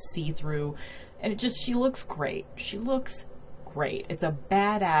it and see-through. And she looks great. She looks great. It's a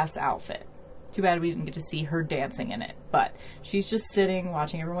badass outfit. Too bad we didn't get to see her dancing in it. But she's just sitting,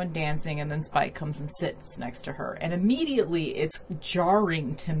 watching everyone dancing, and then Spike comes and sits next to her. And immediately it's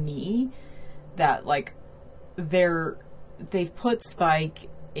jarring to me that, like, they've put Spike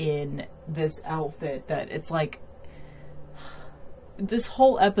in this outfit that it's like, this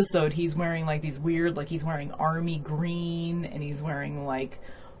whole episode he's wearing like these weird, like he's wearing army green, and he's wearing like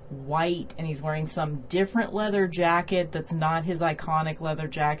white, and he's wearing some different leather jacket that's not his iconic leather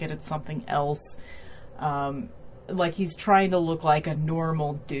jacket. It's something else. Like he's trying to look like a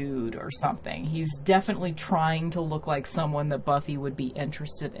normal dude or something. He's definitely trying to look like someone that Buffy would be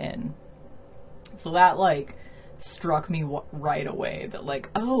interested in. So that like struck me right away, that like,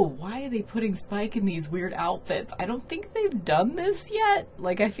 oh, why are they putting Spike in these weird outfits? I don't think they've done this yet.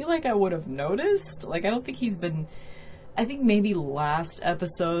 Like, I feel like I would have noticed. Like, I don't think he's been... I think maybe last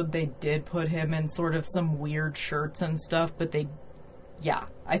episode they did put him in sort of some weird shirts and stuff, but yeah.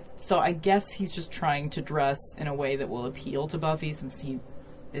 So I guess he's just trying to dress in a way that will appeal to Buffy, since he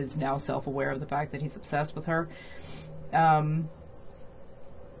is now self-aware of the fact that he's obsessed with her.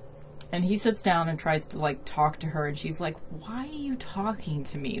 And he sits down and tries to like talk to her, and she's like, why are you talking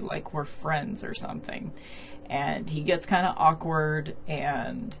to me like we're friends or something? And he gets kind of awkward,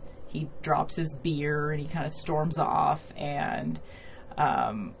 and he drops his beer, and he kind of storms off, and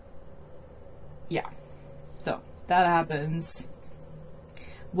yeah. So that happens.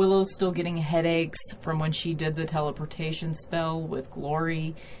 Willow's still getting headaches from when she did the teleportation spell with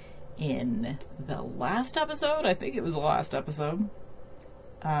Glory in the last episode. I think it was the last episode.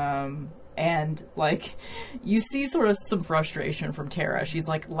 And like, you see sort of some frustration from Tara. She's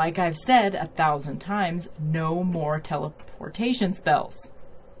like I've said 1,000 times, no more teleportation spells.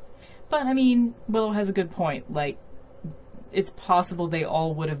 But I mean, Willow has a good point. Like, it's possible they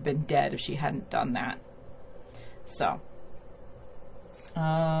all would have been dead if she hadn't done that. So,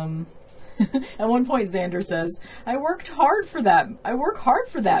 at one point Xander says, I work hard for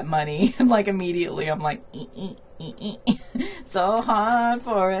that money. And like immediately I'm like, so hard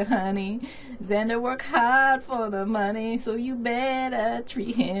for it, honey. Xander work hard for the money, so you better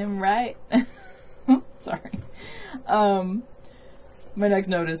treat him right. Sorry. My next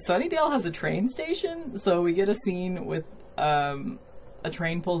note is Sunnydale has a train station, so we get a scene with a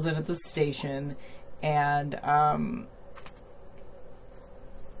train pulls in at the station, and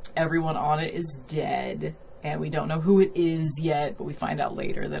everyone on it is dead, and we don't know who it is yet, but we find out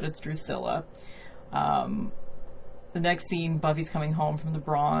later that it's Drusilla. The next scene, Buffy's coming home from the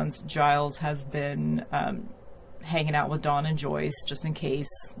Bronze. Giles has been hanging out with Dawn and Joyce, just in case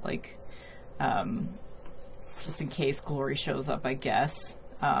Glory shows up, I guess.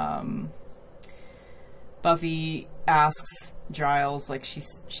 Buffy asks Giles, like she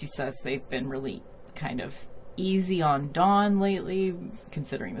says they've been really kind of easy on Dawn lately,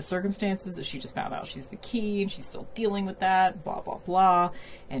 considering the circumstances, that she just found out she's the key and she's still dealing with that, blah, blah, blah.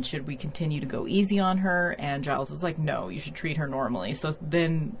 And should we continue to go easy on her? And Giles is like, no, you should treat her normally. So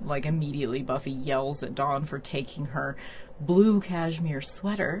then, like, immediately Buffy yells at Dawn for taking her blue cashmere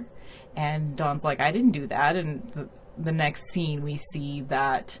sweater. And Dawn's like, I didn't do that. And the next scene, we see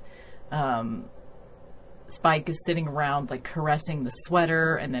that Spike is sitting around, like, caressing the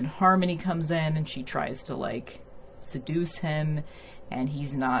sweater, and then Harmony comes in, and she tries to, like, seduce him, and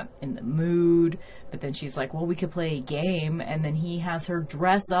he's not in the mood. But then she's like, well, we could play a game, and then he has her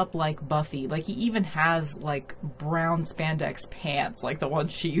dress up like Buffy. Like, he even has, like, brown spandex pants, like the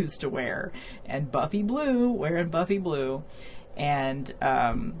ones she used to wear, and Buffy Blue, wearing Buffy Blue. And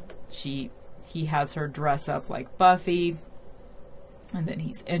he has her dress up like Buffy, and then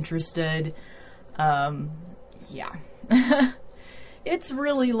he's interested. Yeah. It's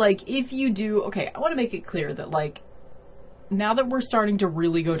really like, if you do, okay, I want to make it clear that, like, now that we're starting to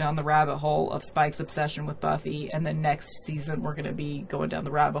really go down the rabbit hole of Spike's obsession with Buffy, and then next season we're going to be going down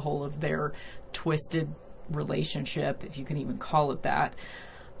the rabbit hole of their twisted relationship, if you can even call it that.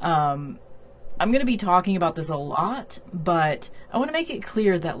 I'm going to be talking about this a lot, but I want to make it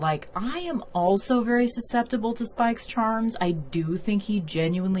clear that, like, I am also very susceptible to Spike's charms. I do think he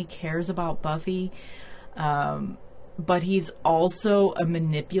genuinely cares about Buffy. But he's also a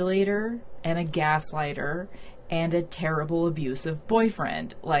manipulator and a gaslighter and a terrible abusive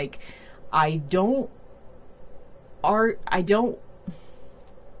boyfriend. Like, I don't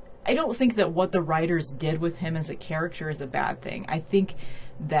think that what the writers did with him as a character is a bad thing. I think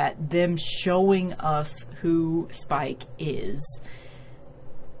that them showing us who Spike is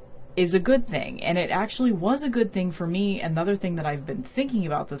a good thing. And it actually was a good thing for me. Another thing that I've been thinking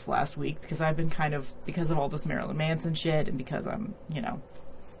about this last week, because I've been because of all this Marilyn Manson shit, and because I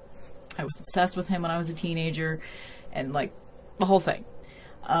was obsessed with him when I was a teenager, and like the whole thing.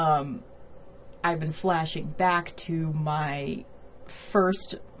 I've been flashing back to my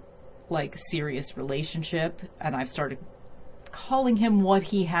first like serious relationship, and I've started calling him what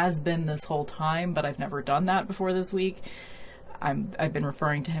he has been this whole time, but I've never done that before this week. I've been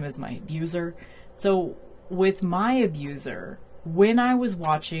referring to him as my abuser. So with my abuser, when I was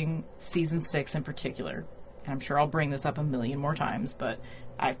watching season 6 in particular, and I'm sure I'll bring this up a million more times, but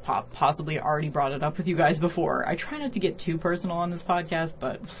I've possibly already brought it up with you guys before. I try not to get too personal on this podcast,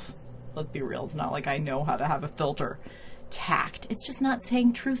 but let's be real. It's not like I know how to have a filter. Tact. It's just not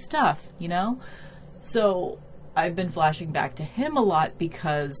saying true stuff, you know? So I've been flashing back to him a lot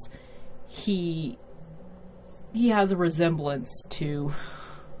because he has a resemblance to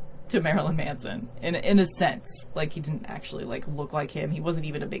Marilyn Manson in a sense. Like, he didn't actually like look like him. He wasn't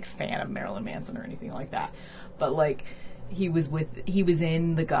even a big fan of Marilyn Manson or anything like that. But like, he was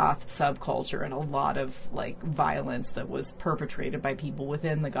in the goth subculture, and a lot of like violence that was perpetrated by people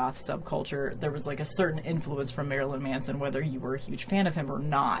within the goth subculture. There was like a certain influence from Marilyn Manson, whether you were a huge fan of him or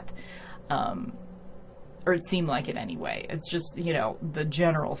not. Or it seemed like it anyway. It's just, the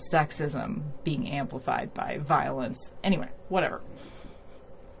general sexism being amplified by violence. Anyway, whatever.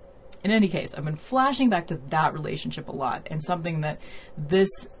 In any case, I've been flashing back to that relationship a lot, and something that this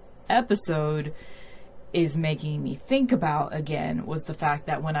episode is making me think about again was the fact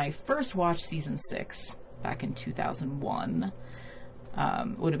that when I first watched season 6 back in 2001,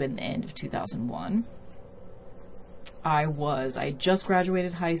 would have been the end of 2001, I just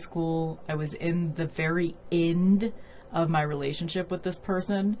graduated high school. I was in the very end of my relationship with this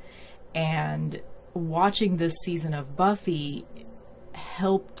person, and watching this season of Buffy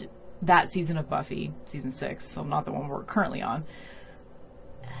helped, that season of Buffy, season 6, so not the one we're currently on,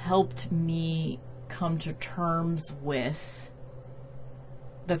 helped me come to terms with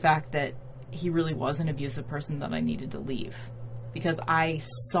the fact that he really was an abusive person that I needed to leave, because I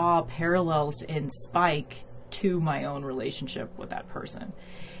saw parallels in Spike to my own relationship with that person,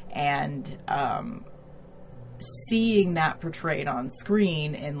 and seeing that portrayed on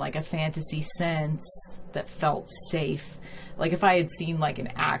screen in like a fantasy sense that felt safe. Like, if I had seen like an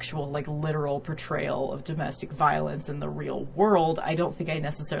actual, like, literal portrayal of domestic violence in the real world, I don't think I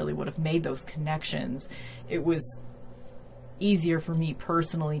necessarily would have made those connections. It was easier for me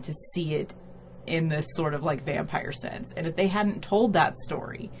personally to see it in this sort of like vampire sense. And if they hadn't told that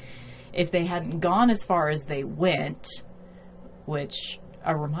story, if they hadn't gone as far as they went, which,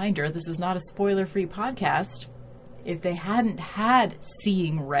 a reminder, this is not a spoiler-free podcast, if they hadn't had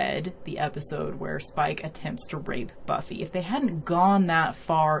Seeing Red, the episode where Spike attempts to rape Buffy, if they hadn't gone that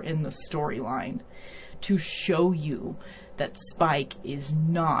far in the storyline to show you that Spike is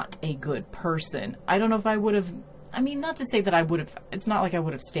not a good person, I don't know if I would have, not to say that I would have, it's not like I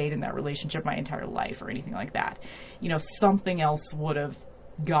would have stayed in that relationship my entire life or anything like that. Something else would have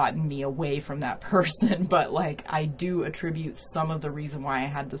gotten me away from that person, but like, I do attribute some of the reason why I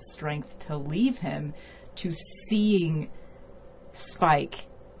had the strength to leave him to seeing Spike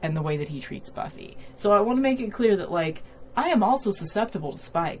and the way that he treats Buffy. So I want to make it clear that, like, I am also susceptible to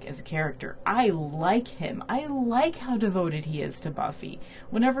Spike as a character. I like him. I like how devoted he is to Buffy.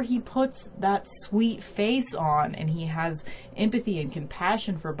 Whenever he puts that sweet face on and he has empathy and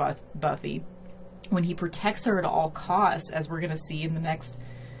compassion for Buffy, when he protects her at all costs, as we're going to see in the next,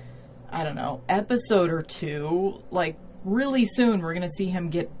 episode or two, like, really soon we're going to see him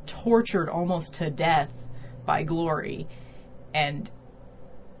get tortured almost to death by Glory, and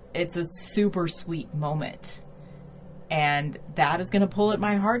it's a super sweet moment, and that is going to pull at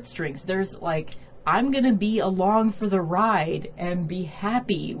my heartstrings. There's like, I'm going to be along for the ride and be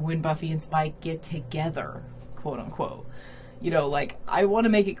happy when Buffy and Spike get together, quote unquote. Like, I want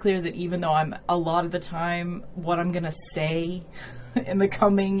to make it clear that even though I'm, a lot of the time, what I'm going to say in the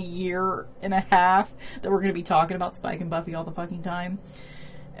coming year and a half, that we're going to be talking about Spike and Buffy all the fucking time.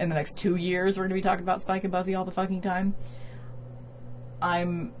 In the next 2 years, we're going to be talking about Spike and Buffy all the fucking time. I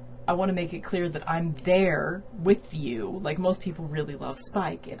want to make it clear that I'm there with you. Like, most people really love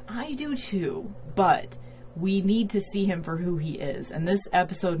Spike, and I do too. But we need to see him for who he is. And this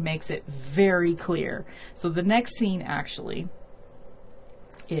episode makes it very clear. So the next scene actually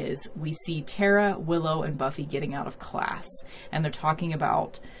is we see Tara, Willow, and Buffy getting out of class. And they're talking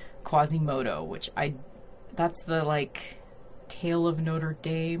about Quasimodo, that's the like Tale of Notre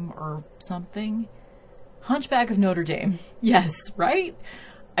Dame or something. Hunchback of Notre Dame. Yes, right?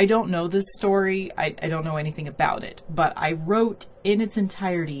 I don't know this story. I don't know anything about it. But I wrote in its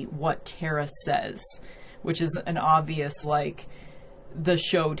entirety what Tara says, which is an obvious, like, the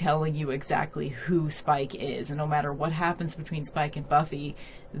show telling you exactly who Spike is. And no matter what happens between Spike and Buffy,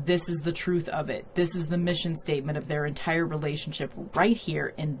 this is the truth of it. This is the mission statement of their entire relationship right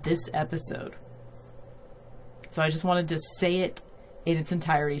here in this episode. So I just wanted to say it in its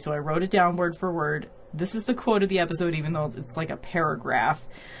entirety. So I wrote it down word for word. This is the quote of the episode, even though it's like a paragraph.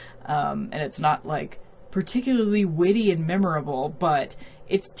 And it's not like particularly witty and memorable, but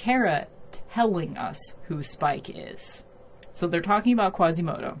it's Tara telling us who Spike is. So they're talking about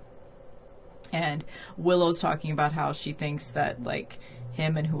Quasimodo. And Willow's talking about how she thinks that, like,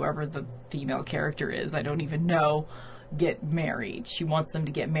 him and whoever the female character is, I don't even know, get married. She wants them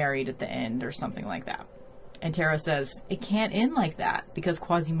to get married at the end or something like that. And Tara says, it can't end like that because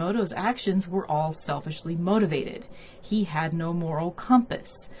Quasimodo's actions were all selfishly motivated. He had no moral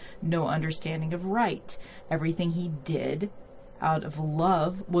compass, no understanding of right. Everything he did out of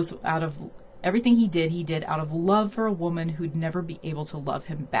love everything he did out of love for a woman who'd never be able to love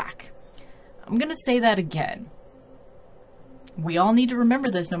him back. I'm going to say that again. We all need to remember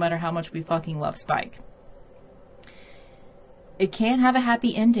this no matter how much we fucking love Spike. It can't have a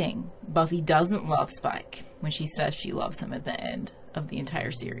happy ending. Buffy doesn't love Spike when she says she loves him at the end of the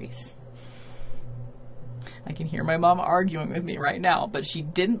entire series. I can hear my mom arguing with me right now, but she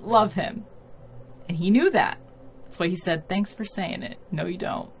didn't love him. And he knew that. That's why he said, thanks for saying it. No, you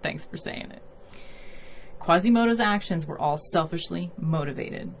don't. Thanks for saying it. Quasimodo's actions were all selfishly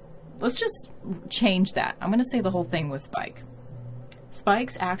motivated. Let's just change that. I'm going to say the whole thing with Spike.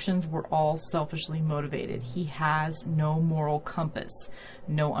 Spike's actions were all selfishly motivated. He has no moral compass,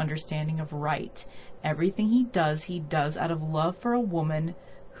 no understanding of right. Everything he does out of love for a woman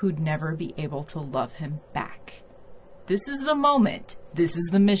who'd never be able to love him back. This is the moment. This is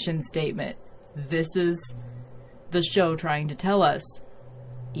the mission statement. This is the show trying to tell us,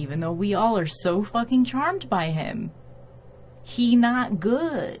 even though we all are so fucking charmed by him, he not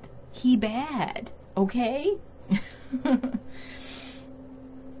good. He bad. Okay?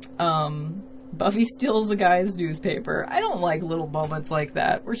 Buffy steals the guy's newspaper. I don't like little moments like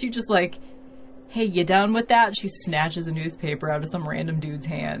that where she just like, hey, you down with that? She snatches a newspaper out of some random dude's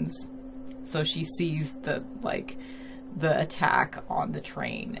hands. So she sees the attack on the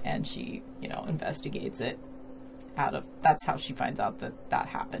train and she, investigates it that's how she finds out that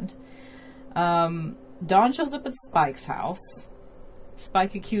happened. Dawn shows up at Spike's house.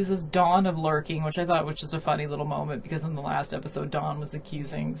 Spike accuses Dawn of lurking, which I thought was just a funny little moment because in the last episode, Dawn was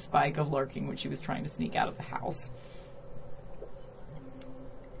accusing Spike of lurking when she was trying to sneak out of the house.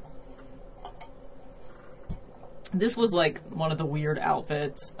 This was like one of the weird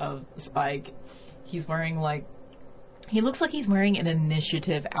outfits of Spike. He's wearing he looks like he's wearing an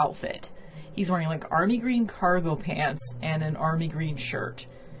initiative outfit. He's wearing like army green cargo pants and an army green shirt.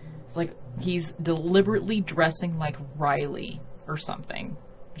 It's like he's deliberately dressing like Riley or something,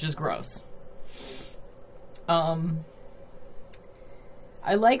 which is gross. I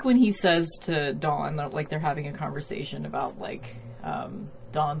like when he says to Dawn, they're having a conversation about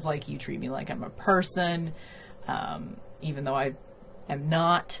Dawn's like, you treat me like I'm a person, even though I am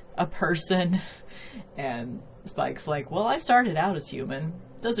not a person. And Spike's like, well, I started out as human.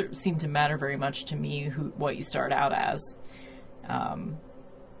 Doesn't seem to matter very much to me what you start out as.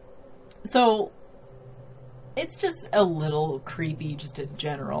 So it's just a little creepy just in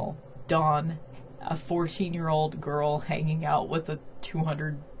general. Dawn, a 14-year-old girl hanging out with a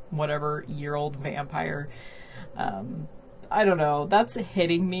 200-whatever-year-old vampire. I don't know. That's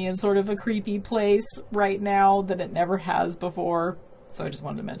hitting me in sort of a creepy place right now that it never has before. So I just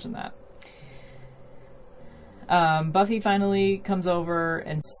wanted to mention that. Buffy finally comes over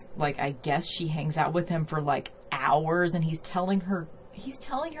and, I guess she hangs out with him for, hours, and he's telling her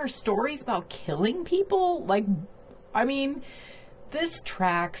stories about killing people. This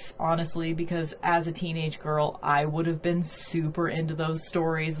tracks, honestly, because as a teenage girl, I would have been super into those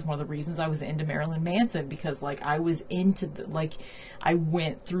stories. It's one of the reasons I was into Marilyn Manson, because, I was into, I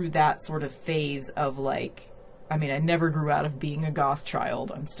went through that sort of phase of, I never grew out of being a goth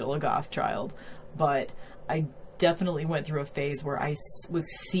child. I'm still a goth child. But I definitely went through a phase where I was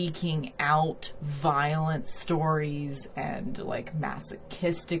seeking out violent stories and like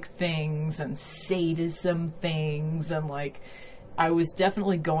masochistic things and sadism things, and like I was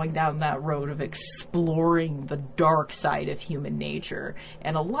definitely going down that road of exploring the dark side of human nature.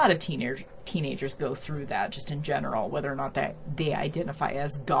 And a lot of teenagers go through that just in general, whether or not that they identify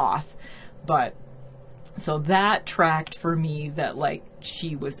as goth. But so that tracked for me that like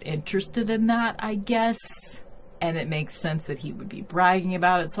she was interested in that, I guess. And it makes sense that he would be bragging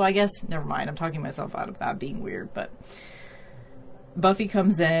about it. So I guess, never mind, I'm talking myself out of that being weird. But Buffy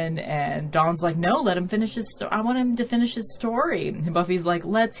comes in and Dawn's like, no, let him finish his story. I want him to finish his story. And Buffy's like,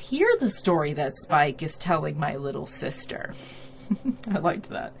 let's hear the story that Spike is telling my little sister. I liked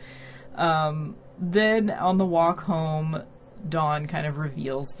that. Then on the walk home, Dawn kind of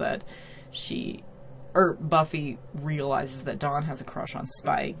reveals that Buffy realizes that Dawn has a crush on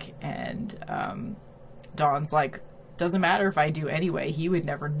Spike, and Dawn's like, doesn't matter if I do anyway, he would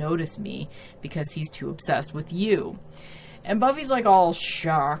never notice me because he's too obsessed with you. And Buffy's like all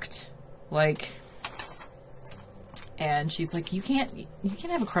shocked, like, and she's like, you can't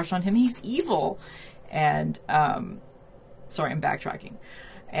have a crush on him, he's evil. And sorry, I'm backtracking.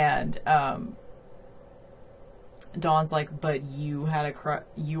 And Dawn's like, but you had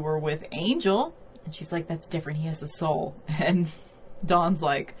you were with Angel. And she's like, that's different, he has a soul. And Dawn's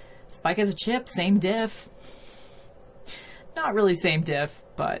like, Spike has a chip, same diff. Not really same diff,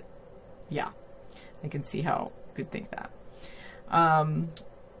 but yeah, I can see how you could think that.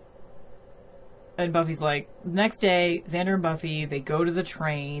 And Buffy's like, next day, Xander and Buffy, they go to the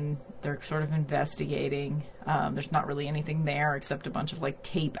train. They're sort of investigating. There's not really anything there except a bunch of like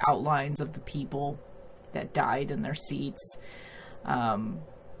tape outlines of the people that died in their seats.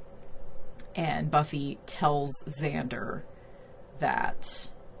 And Buffy tells Xander that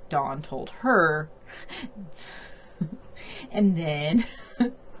Dawn told her. And then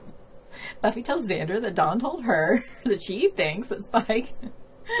Buffy tells Xander that Dawn told her that she thinks that Spike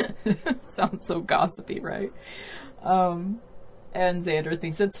sounds so gossipy, right? And Xander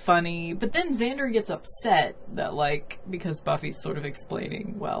thinks it's funny, but then Xander gets upset that, like, because Buffy's sort of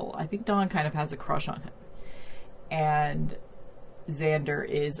explaining, well, I think Dawn kind of has a crush on him. And Xander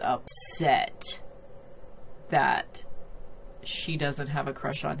is upset that she doesn't have a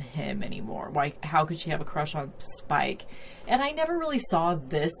crush on him anymore. Why? How could she have a crush on Spike? And I never really saw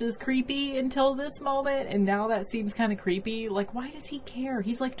this as creepy until this moment, and now that seems kind of creepy. Like, why does he care?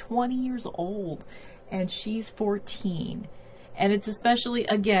 He's like 20 years old, and she's 14. And it's especially,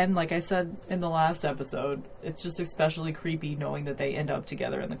 again, like I said in the last episode, it's just especially creepy knowing that they end up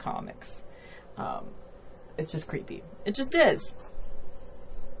together in the comics. It's just creepy. It just is.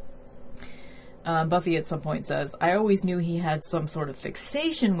 Buffy at some point says, I always knew he had some sort of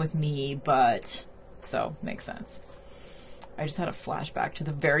fixation with me, but... So, makes sense. I just had a flashback to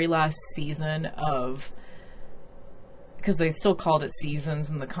the very last season of... Because they still called it seasons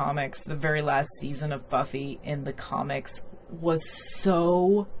in the comics. The very last season of Buffy in the comics was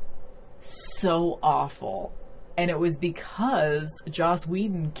so awful. And it was because Joss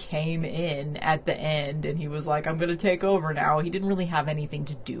Whedon came in at the end and he was like, I'm going to take over now. He didn't really have anything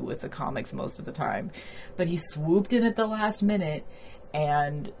to do with the comics most of the time. But he swooped in at the last minute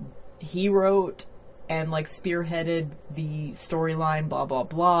and he wrote and like spearheaded the storyline, blah, blah,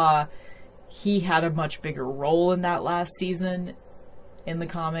 blah. He had a much bigger role in that last season in the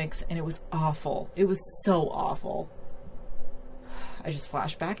comics and it was awful. It was so awful. I just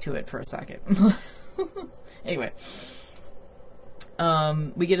flashed back to it for a second. Anyway,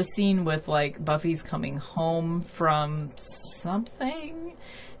 we get a scene with, like, Buffy's coming home from something,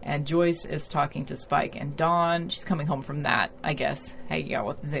 and Joyce is talking to Spike and Dawn. She's coming home from that, I guess, hanging out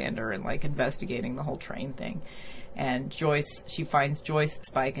with Xander and, like, investigating the whole train thing. And she finds Joyce,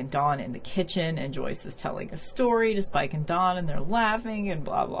 Spike, and Dawn in the kitchen, and Joyce is telling a story to Spike and Dawn, and they're laughing, and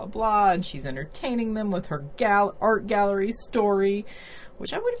blah, blah, blah, and she's entertaining them with her art gallery story,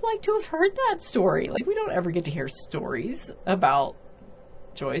 which I would have liked to have heard that story. Like, we don't ever get to hear stories about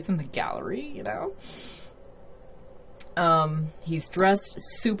Joyce in the gallery, you know? He's dressed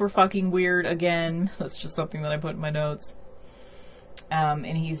super fucking weird again. That's just something that I put in my notes. And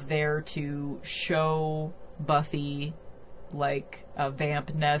he's there to show Buffy, like, a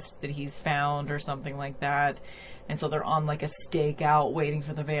vamp nest that he's found or something like that. And so they're on, like, a stakeout waiting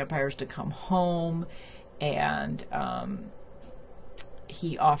for the vampires to come home. And,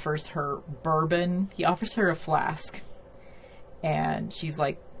 he offers her bourbon. He offers her a flask. And she's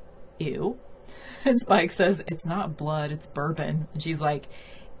like, ew. And Spike says, it's not blood, it's bourbon. And she's like,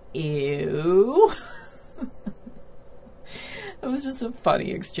 ew. It was just a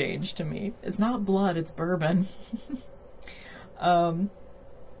funny exchange to me. It's not blood, it's bourbon.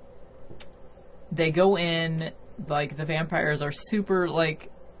 They go in, like, the vampires are super, like,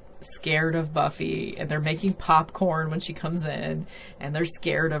 scared of Buffy, and they're making popcorn when she comes in, and they're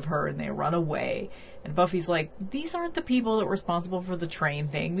scared of her, and they run away. And Buffy's like, these aren't the people that were responsible for the train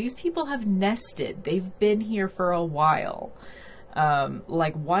thing. These people have nested. They've been here for a while.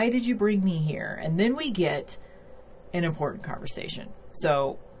 Like, why did you bring me here? And then we get an important conversation.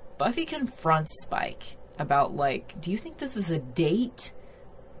 So Buffy confronts Spike about, like, do you think this is a date?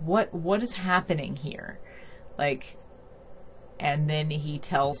 What is happening here? Like, and then he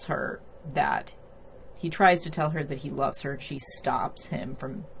tells her that he tries to tell her that he loves her. She stops him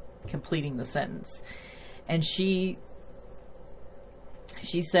from completing the sentence. And she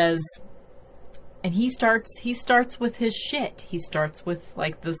says, and he starts with his shit. He starts with,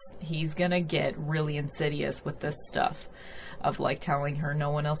 like, this, he's gonna get really insidious with this stuff of, like, telling her no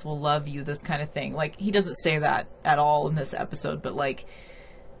one else will love you, this kind of thing. Like, he doesn't say that at all in this episode, but, like,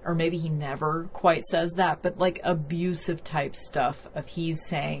 or maybe he never quite says that, but, like, abusive type stuff of he's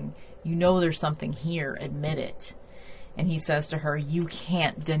saying, you know there's something here, admit it. And he says to her, you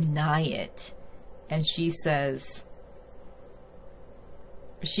can't deny it. And she says,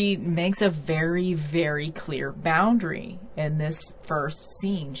 she makes a very, very clear boundary in this first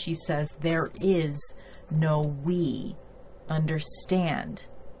scene. She says, there is no we. Understand?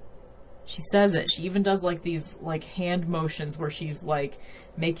 She says it. She even does, like, these, like, hand motions where she's, like,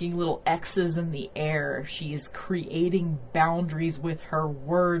 making little X's in the air. She's creating boundaries with her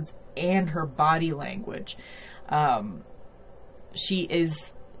words and her body language. She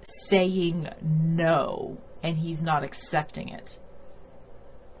is saying no, and he's not accepting it.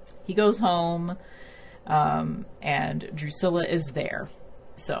 He goes home, and Drusilla is there.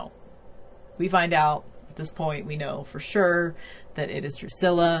 So we find out at this point, we know for sure that it is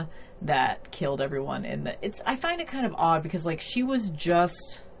Drusilla that killed everyone in the... I find it kind of odd because, like, she was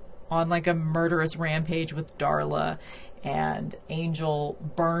just on, like, a murderous rampage with Darla, and Angel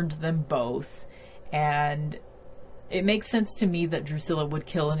burned them both, and it makes sense to me that Drusilla would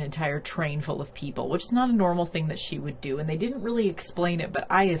kill an entire train full of people, which is not a normal thing that she would do, and they didn't really explain it, but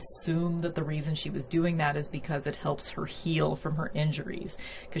I assume that the reason she was doing that is because it helps her heal from her injuries,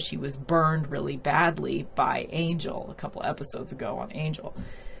 because she was burned really badly by Angel a couple episodes ago on Angel.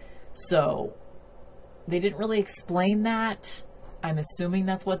 So they didn't really explain that. I'm assuming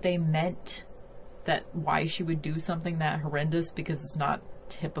that's what they meant, that why she would do something that horrendous, because it's not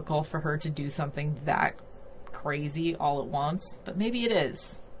typical for her to do something that crazy all at once, but maybe it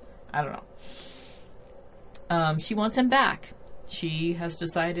is. I don't know. She wants him back. She has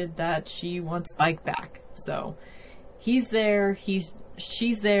decided that she wants Spike back. So he's there,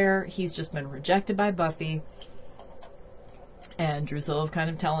 she's there, he's just been rejected by Buffy. And Drusilla's kind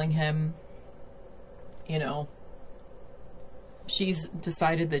of telling him, you know, she's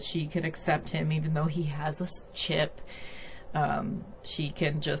decided that she can accept him even though he has a chip. She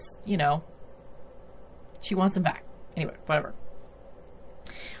can just, you know, she wants him back. Anyway, whatever.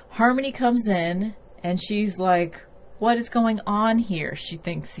 Harmony comes in and she's like, what is going on here? She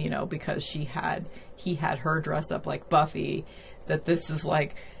thinks, you know, because he had her dress up like Buffy, that this is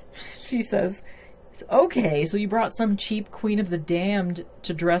like, she says, okay, so you brought some cheap Queen of the Damned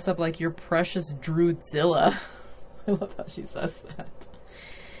to dress up like your precious Drusilla. I love how she says that.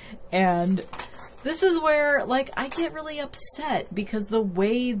 And this is where, like, I get really upset because the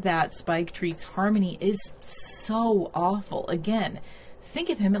way that Spike treats Harmony is so awful. Again, think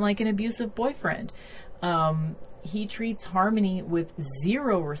of him like an abusive boyfriend. He treats Harmony with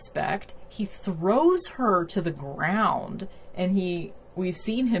zero respect. He throws her to the ground, and we've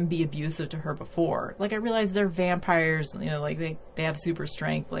seen him be abusive to her before. Like, I realize they're vampires, you know, like they have super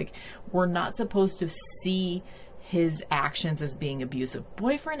strength. Like, we're not supposed to see his actions as being abusive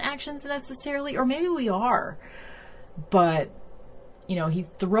boyfriend actions necessarily, or maybe we are. But, you know, he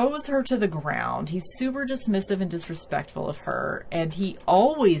throws her to the ground. He's super dismissive and disrespectful of her, and he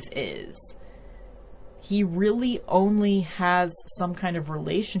always is. He really only has some kind of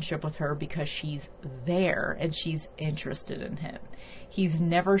relationship with her because she's there and she's interested in him. He's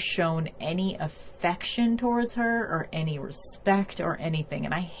never shown any affection towards her or any respect or anything.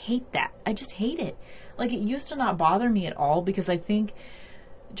 And I hate that. I just hate it. Like, it used to not bother me at all because I think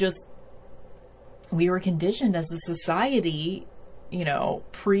just we were conditioned as a society, you know,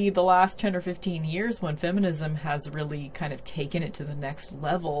 pre the last 10 or 15 years when feminism has really kind of taken it to the next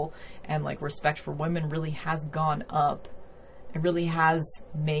level and, like, respect for women really has gone up. It really has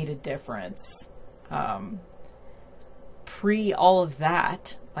made a difference. Pre all of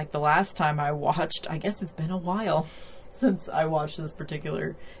that, like the last time I watched, I guess it's been a while since I watched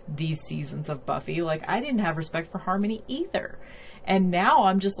these seasons of Buffy. Like, I didn't have respect for Harmony either. And now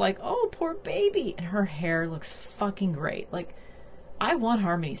I'm just like, oh, poor baby. And her hair looks fucking great. Like, I want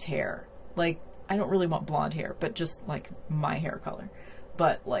Harmony's hair. Like, I don't really want blonde hair, but just like my hair color.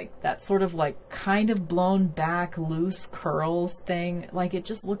 But like that sort of like kind of blown back, loose curls thing. Like, it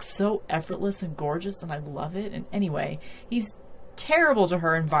just looks so effortless and gorgeous, and I love it. And anyway, he's terrible to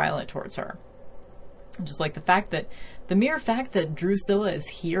her and violent towards her. Just like the mere fact that Drusilla is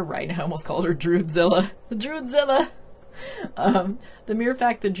here right now. I almost called her Druzilla. Druzilla. The mere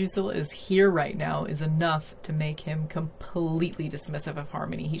fact that Drusilla is here right now is enough to make him completely dismissive of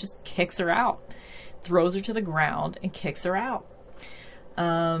Harmony. He just kicks her out, throws her to the ground, and kicks her out.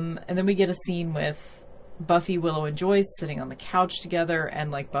 And then we get a scene with Buffy, Willow, and Joyce sitting on the couch together,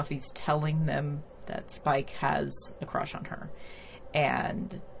 and like Buffy's telling them that Spike has a crush on her.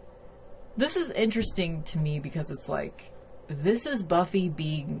 And this is interesting to me because it's like, this is Buffy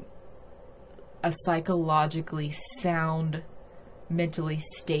being a psychologically sound, mentally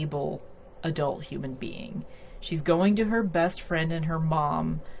stable adult human being. She's going to her best friend and her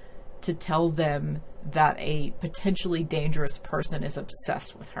mom to tell them that a potentially dangerous person is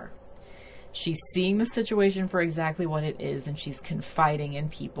obsessed with her. She's seeing the situation for exactly what it is, and she's confiding in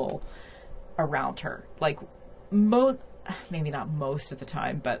people around her. Like, maybe not most of the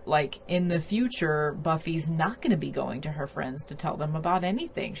time, but like in the future, Buffy's not going to be going to her friends to tell them about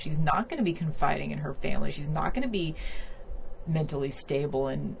anything. She's not going to be confiding in her family. She's not going to be mentally stable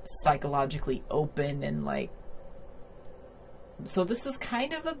and psychologically open, and like, so this is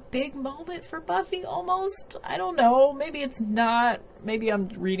kind of a big moment for Buffy almost. I don't know. Maybe it's not. Maybe I'm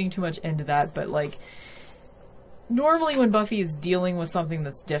reading too much into that, but like, normally when Buffy is dealing with something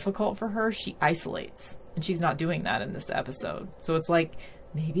that's difficult for her, she isolates. And she's not doing that in this episode. So it's like,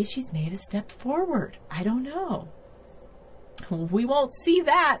 maybe she's made a step forward. I don't know. We won't see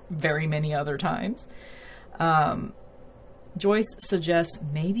that very many other times. Joyce suggests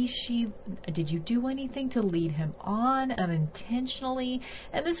maybe did you do anything to lead him on unintentionally?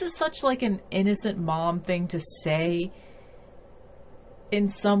 And this is such like an innocent mom thing to say in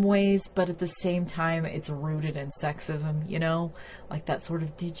some ways, but at the same time, it's rooted in sexism, you know? Like that sort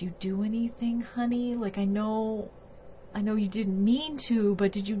of, did you do anything, honey? Like, I know you didn't mean to,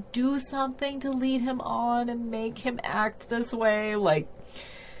 but did you do something to lead him on and make him act this way? Like,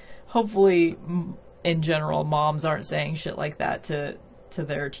 hopefully, in general, moms aren't saying shit like that to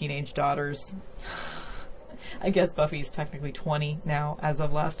their teenage daughters. I guess Buffy's technically 20 now, as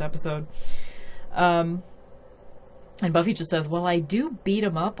of last episode. And Buffy just says, well, I do beat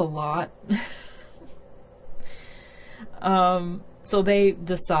him up a lot. So they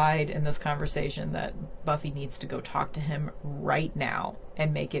decide in this conversation that Buffy needs to go talk to him right now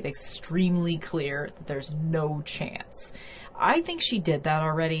and make it extremely clear that there's no chance. I think she did that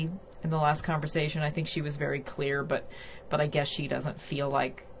already in the last conversation. I think she was very clear, but I guess she doesn't feel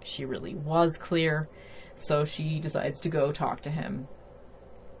like she really was clear. So she decides to go talk to him.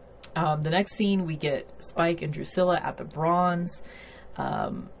 The next scene, we get Spike and Drusilla at the Bronze.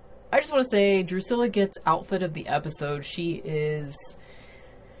 I just want to say, Drusilla gets outfit of the episode.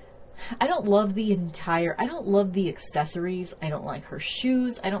 I don't love the accessories. I don't like her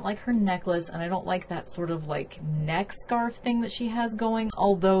shoes. I don't like her necklace. And I don't like that sort of like neck scarf thing that she has going.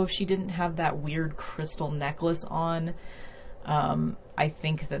 Although if she didn't have that weird crystal necklace on, I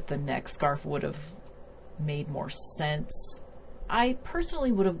think that the neck scarf would have made more sense. I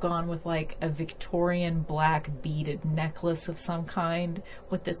personally would have gone with like a Victorian black beaded necklace of some kind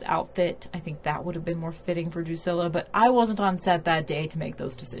with this outfit. I think that would have been more fitting for Drusilla, but I wasn't on set that day to make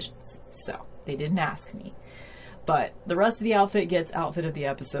those decisions, so they didn't ask me. But the rest of the outfit gets outfit of the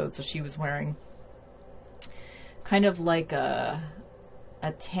episode, so she was wearing kind of like a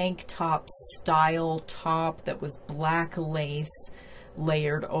tank top style top that was black lace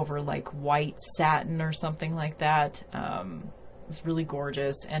layered over like white satin or something like that. Was really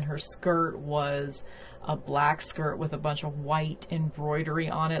gorgeous, and her skirt was a black skirt with a bunch of white embroidery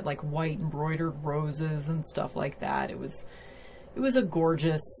on it, like white embroidered roses and stuff like that. It was a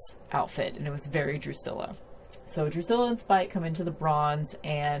gorgeous outfit, and it was very Drusilla. So Drusilla and Spike come into the Bronze,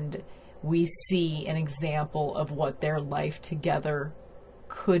 and we see an example of what their life together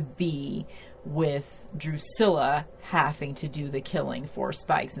could be, with Drusilla having to do the killing for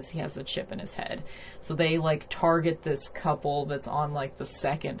Spike since he has a chip in his head. So they like target this couple that's on like the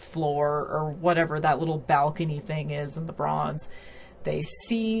second floor or whatever that little balcony thing is in the Bronze. They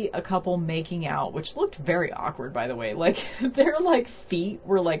see a couple making out, which looked very awkward, by the way. Like, their like feet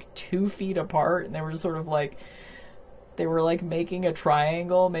were like 2 feet apart, and they were sort of like they were like making a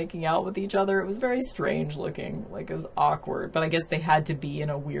triangle, making out with each other. It was very strange looking, like it was awkward, but I guess they had to be in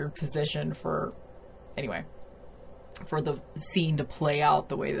a weird position for, anyway, for the scene to play out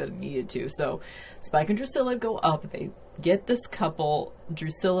the way that it needed to. So Spike and Drusilla go up, they get this couple.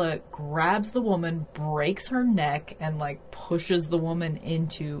 Drusilla grabs the woman, breaks her neck, and like pushes the woman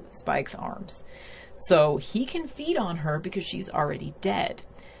into Spike's arms. So he can feed on her because she's already dead.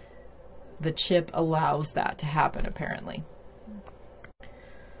 The chip allows that to happen, apparently.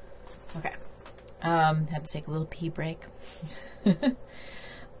 Okay. Had to take a little pee break.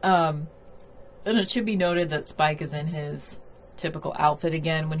 And it should be noted that Spike is in his typical outfit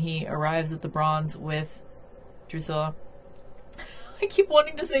again when he arrives at the Bronze with Drusilla. I keep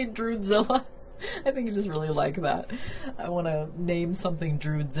wanting to say Drewzilla. I think I just really like that. I want to name something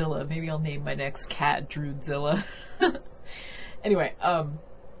Drewzilla. Maybe I'll name my next cat Drewzilla. Anyway,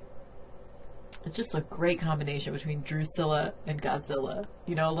 it's just a great combination between Drusilla and Godzilla.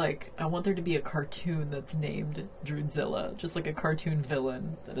 You know, like, I want there to be a cartoon that's named Drewzilla. Just like a cartoon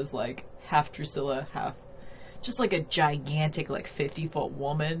villain that is like half Drusilla, half... just like a gigantic, like 50-foot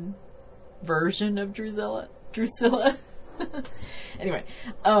woman version of Drusilla. Anyway,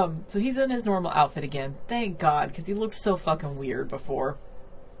 so he's in his normal outfit again. Thank God, because he looked so fucking weird before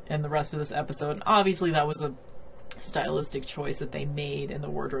in the rest of this episode. And obviously that was a stylistic choice that they made in the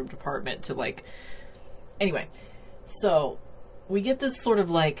wardrobe department to like... Anyway, so we get this sort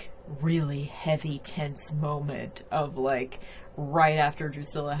of like really heavy, tense moment of like right after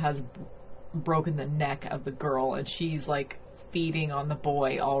Drusilla has broken the neck of the girl and she's like feeding on the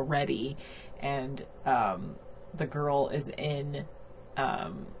boy already, and the girl is in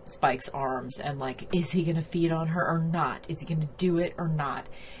Spike's arms, and like, is he gonna feed on her or not? Is he gonna do it or not?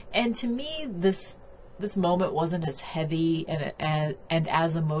 And to me, this moment wasn't as heavy and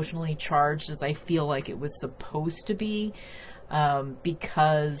as emotionally charged as I feel like it was supposed to be,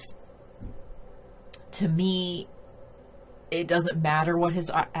 because to me, it doesn't matter what his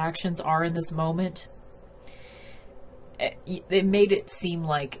actions are in this moment. It made it seem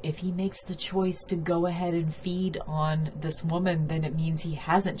like if he makes the choice to go ahead and feed on this woman, then it means he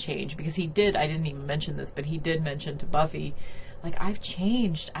hasn't changed. Because he did, I didn't even mention this, but he did mention to Buffy, like, I've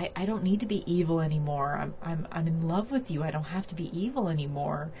changed. I don't need to be evil anymore. I'm in love with you. I don't have to be evil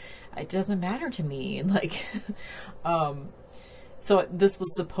anymore. It doesn't matter to me. Like, so this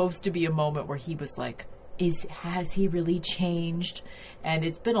was supposed to be a moment where he was like, has he really changed? And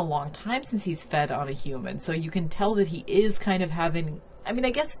it's been a long time since he's fed on a human, so you can tell that he is kind of having, I mean, I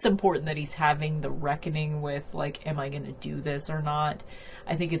guess it's important that he's having the reckoning with, like, am I going to do this or not?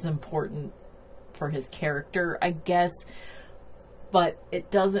 I think it's important for his character, I guess, but it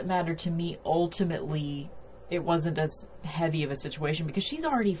doesn't matter to me. Ultimately, it wasn't as heavy of a situation because she's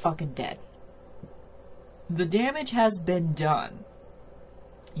already fucking dead. The damage has been done,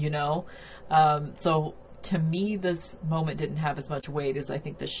 you know? So to me, this moment didn't have as much weight as I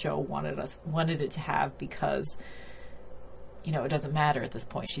think the show wanted it to have, because, you know, it doesn't matter at this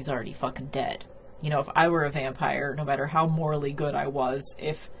point. She's already fucking dead. You know, if I were a vampire, no matter how morally good I was,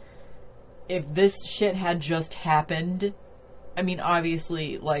 if this shit had just happened, I mean,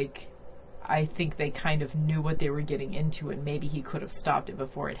 obviously, like, I think they kind of knew what they were getting into, and maybe he could have stopped it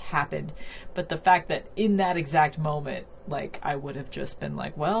before it happened. But the fact that in that exact moment, like, I would have just been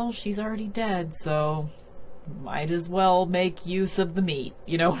like, well, she's already dead, so might as well make use of the meat.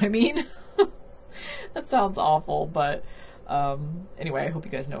 You know what I mean? That sounds awful, but anyway, I hope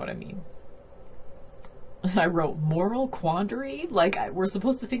you guys know what I mean. I wrote moral quandary. Like, we're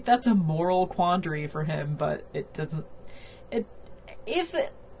supposed to think that's a moral quandary for him, but it doesn't.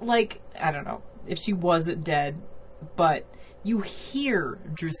 Like, I don't know, if she wasn't dead, but you hear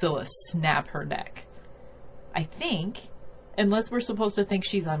Drusilla snap her neck. I think, unless we're supposed to think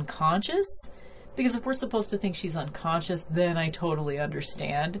she's unconscious, because if we're supposed to think she's unconscious, then I totally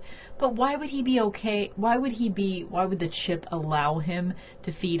understand. But why would he be okay? Why would the chip allow him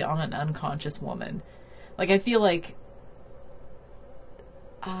to feed on an unconscious woman? Like, I feel like,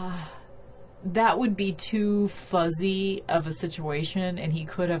 that would be too fuzzy of a situation, and he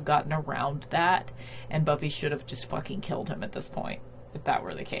could have gotten around that, and Buffy should have just fucking killed him at this point, if that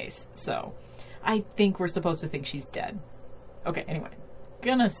were the case. So, I think we're supposed to think she's dead. Okay, anyway.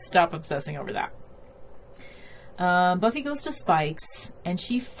 Gonna stop obsessing over that. Buffy goes to Spike's, and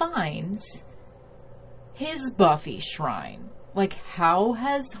she finds his Buffy shrine. Like, how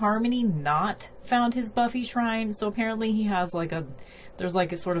has Harmony not found his Buffy shrine? So apparently he has there's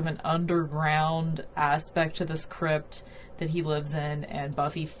like a sort of an underground aspect to this crypt that he lives in, and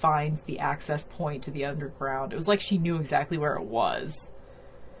Buffy finds the access point to the underground. It was like she knew exactly where it was.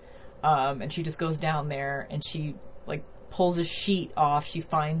 And she just goes down there, and she like pulls a sheet off, she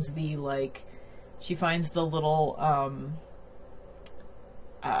finds the little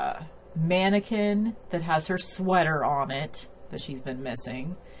mannequin that has her sweater on it that she's been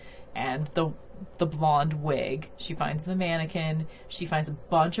missing, and the blonde wig. She finds the mannequin. She finds a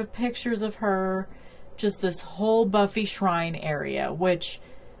bunch of pictures of her. Just this whole Buffy shrine area, which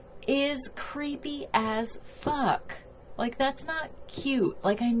is creepy as fuck. Like, that's not cute.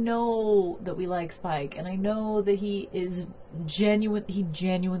 Like, I know that we like Spike, and I know that he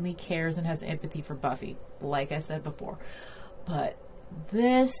genuinely cares and has empathy for Buffy, like I said before. But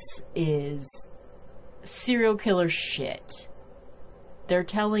this is serial killer shit. They're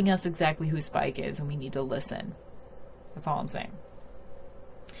telling us exactly who Spike is, and we need to listen. That's all I'm saying.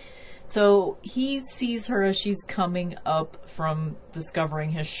 So he sees her as she's coming up from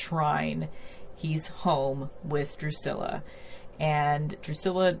discovering his shrine. He's home with Drusilla, and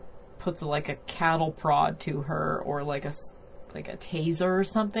Drusilla puts like a cattle prod to her, or like a taser or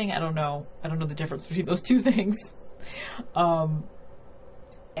something. I don't know the difference between those two things.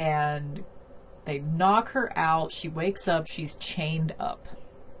 And they knock her out. She wakes up. She's chained up.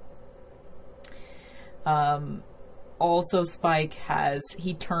 Also, Spike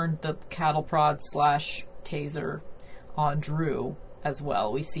he turned the cattle prod / taser on Drew as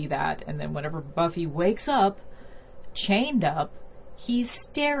well. We see that. And then whenever Buffy wakes up, chained up, he's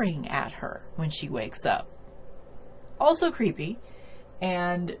staring at her when she wakes up. Also creepy.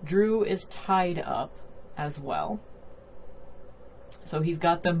 And Drew is tied up as well. So he's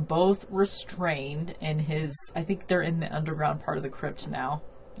got them both restrained in his... I think they're in the underground part of the crypt now.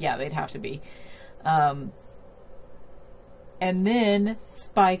 Yeah, they'd have to be. And then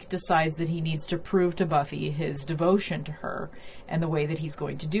Spike decides that he needs to prove to Buffy his devotion to her. And the way that he's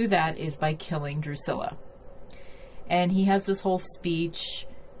going to do that is by killing Drusilla. And he has this whole speech,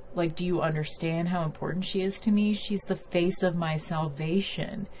 like, do you understand how important she is to me? She's the face of my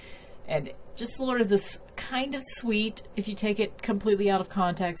salvation. And just sort of this kind of sweet, if you take it completely out of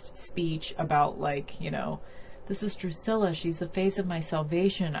context, speech about, like, you know, this is Drusilla. She's the face of my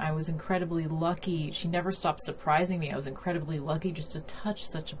salvation. I was incredibly lucky. She never stopped surprising me. I was incredibly lucky just to touch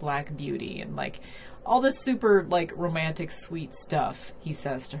such black beauty. And, like, all this super, like, romantic, sweet stuff he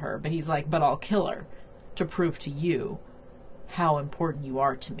says to her. But he's like, but I'll kill her to prove to you how important you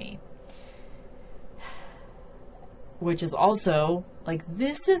are to me. Which is also, like,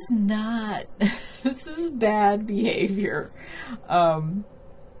 this is not... this is bad behavior.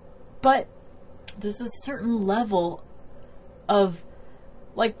 But there's a certain level of...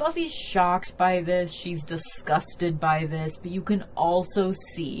 Like, Buffy's shocked by this. She's disgusted by this. But you can also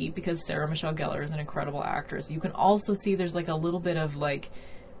see, because Sarah Michelle Gellar is an incredible actress, you can also see there's, like, a little bit of, like,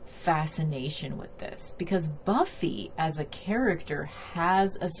 fascination with this. Because Buffy, as a character,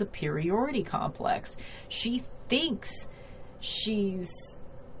 has a superiority complex. She thinks she's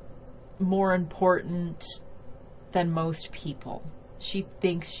more important than most people. She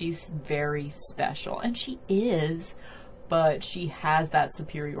thinks she's very special. And she is, but she has that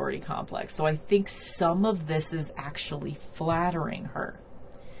superiority complex. So I think some of this is actually flattering her.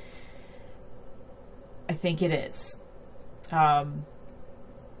 I think it is. I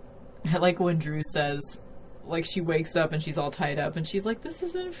like when Drew says, like, she wakes up and she's all tied up and she's like, this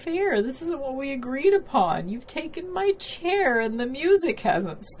isn't fair. This isn't what we agreed upon. You've taken my chair and the music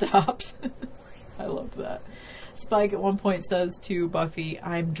hasn't stopped. I loved that. Spike at one point says to Buffy,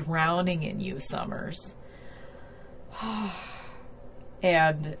 I'm drowning in you, Summers.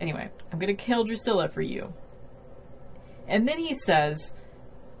 And anyway, I'm going to kill Drusilla for you. And then he says,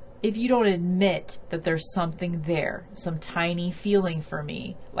 if you don't admit that there's something there, some tiny feeling for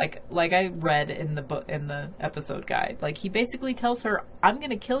me, like I read in the book, in the episode guide, like, he basically tells her, I'm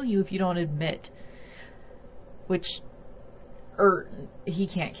going to kill you if you don't admit. He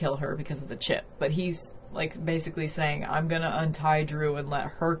can't kill her because of the chip, but he's, like, basically saying, I'm going to untie Drew and let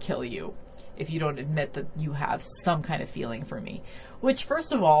her kill you if you don't admit that you have some kind of feeling for me. Which,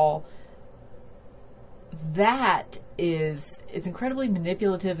 first of all, it's incredibly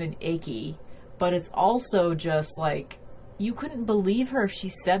manipulative and icky, but it's also just like, you couldn't believe her if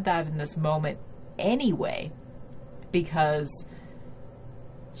she said that in this moment anyway, because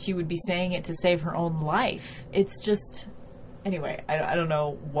she would be saying it to save her own life. It's just, anyway, I don't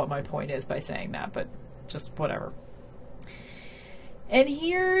know what my point is by saying that, but just whatever. And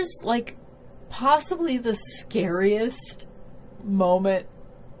here's, like, possibly the scariest moment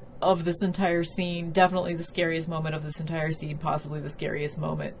of this entire scene. Definitely the scariest moment of this entire scene. Possibly the scariest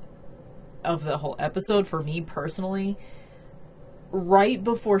moment of the whole episode for me personally. Right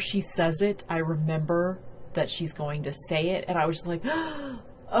before she says it, I remember that she's going to say it, and I was just like,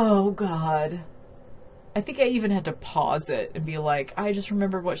 oh God. I think I even had to pause it and be like, I just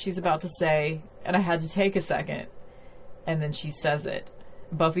remembered what she's about to say, and I had to take a second. And then she says it.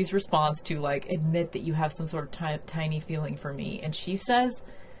 Buffy's response to, like, admit that you have some sort of tiny feeling for me. And she says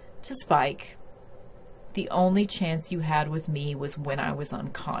to Spike, the only chance you had with me was when I was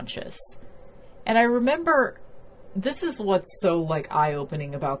unconscious. And I remember, this is what's so, like,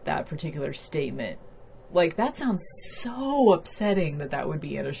 eye-opening about that particular statement. Like, that sounds so upsetting that that would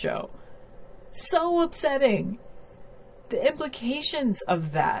be in a show. So upsetting. The implications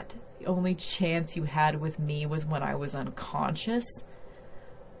of that, the only chance you had with me was when I was unconscious.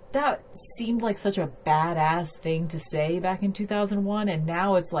 That seemed like such a badass thing to say back in 2001, and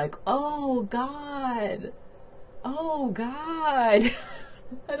now it's like, oh God. Oh God.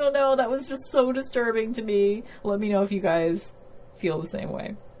 I don't know, that was just so disturbing to me. Let me know if you guys feel the same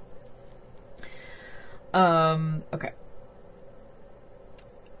way. Okay.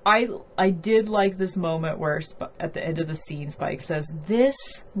 I did like this moment where at the end of the scene, Spike says, this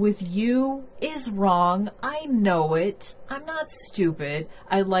with you is wrong. I know it. I'm not stupid.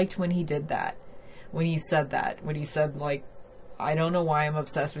 I liked when he did that. When he said that. When he said, like, I don't know why I'm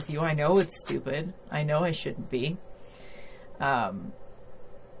obsessed with you. I know it's stupid. I know I shouldn't be.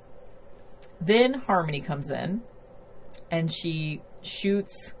 Then Harmony comes in and she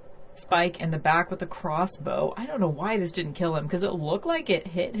shoots Spike in the back with a crossbow. I don't know why this didn't kill him, because it looked like it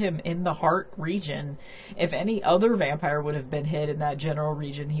hit him in the heart region. If any other vampire would have been hit in that general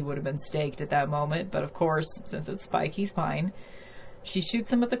region, he would have been staked at that moment. But of course, since it's Spike, he's fine. She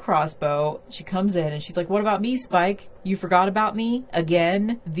shoots him with the crossbow. She comes in and she's like, what about me, Spike? You forgot about me?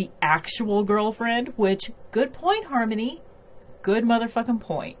 Again, the actual girlfriend? Which, good point, Harmony. Good motherfucking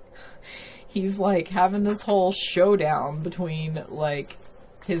point. He's like having this whole showdown between, like,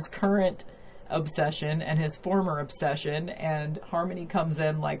 his current obsession and his former obsession, and Harmony comes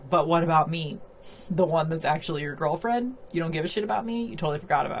in like, but what about me? The one that's actually your girlfriend? You don't give a shit about me? You totally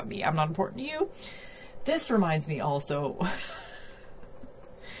forgot about me. I'm not important to you? This reminds me also,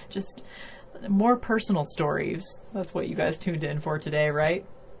 just more personal stories. That's what you guys tuned in for today, right?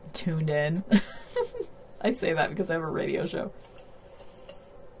 Tuned in. I say that because I have a radio show.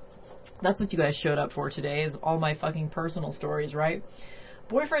 That's what you guys showed up for today, is all my fucking personal stories, right?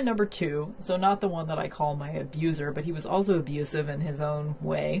 Boyfriend number 2, so not the one that I call my abuser, but he was also abusive in his own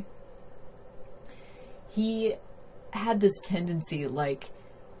way. He had this tendency, like,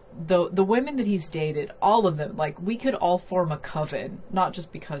 the women that he's dated, all of them, like, we could all form a coven, not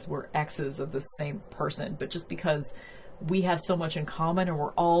just because we're exes of the same person, but just because we have so much in common, and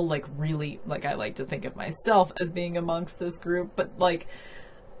we're all, like, really, like, I like to think of myself as being amongst this group, but, like,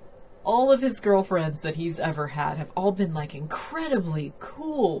 all of his girlfriends that he's ever had have all been, like, incredibly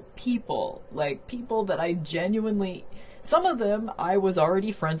cool people. Like, people that I genuinely... Some of them I was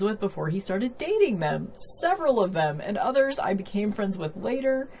already friends with before he started dating them. Several of them. And others I became friends with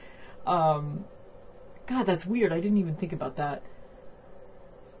later. God, that's weird. I didn't even think about that.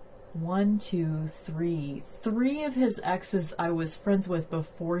 1, 2, 3. 3 of his exes I was friends with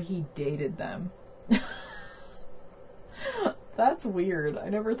before he dated them. That's weird. I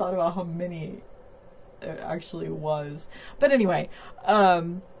never thought about how many it actually was. But anyway,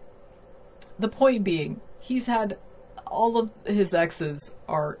 the point being, he's had all of his exes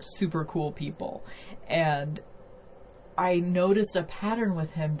are super cool people. And I noticed a pattern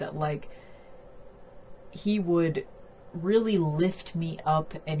with him that, like, he would really lift me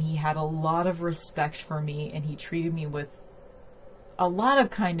up, and he had a lot of respect for me, and he treated me with a lot of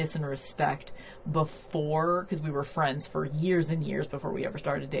kindness and respect before, because we were friends for years and years before we ever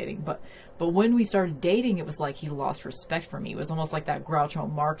started dating. But when we started dating, it was like he lost respect for me. It was almost like that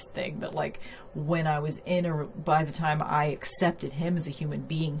Groucho Marx thing that, like, when I was in, or by the time I accepted him as a human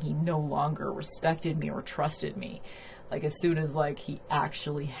being, he no longer respected me or trusted me. Like, as soon as, like, he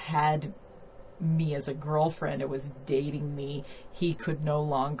actually had me as a girlfriend, it was dating me, he could no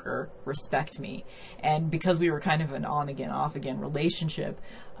longer respect me. And because we were kind of an on again, off again relationship,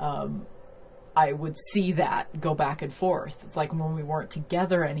 I would see that go back and forth. It's like when we weren't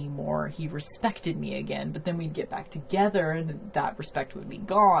together anymore, he respected me again, but then we'd get back together and that respect would be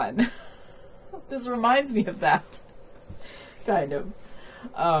gone. This reminds me of that. Kind of.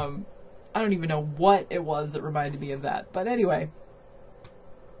 I don't even know what it was that reminded me of that. But anyway.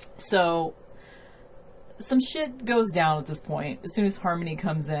 So some shit goes down at this point. As soon as Harmony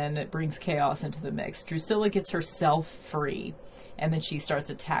comes in, it brings chaos into the mix. Drusilla gets herself free, and then she starts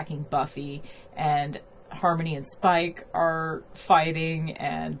attacking Buffy, and Harmony and Spike are fighting,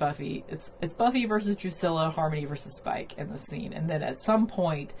 and Buffy, it's Buffy versus Drusilla, Harmony versus Spike in the scene. And then at some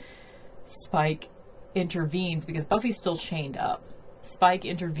point, Spike intervenes because Buffy's still chained up. Spike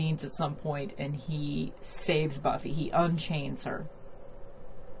intervenes at some point and he saves Buffy. He unchains her.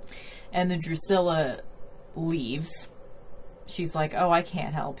 And then Drusilla leaves. She's like, oh, I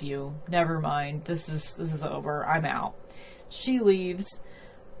can't help you. Never mind. This is over. I'm out. She leaves.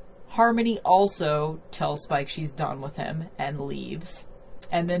 Harmony also tells Spike she's done with him and leaves.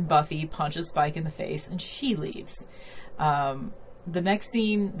 And then Buffy punches Spike in the face and she leaves. The next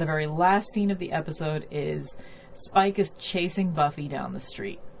scene, the very last scene of the episode, is Spike is chasing Buffy down the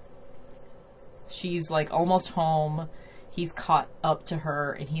street. She's like almost home. He's caught up to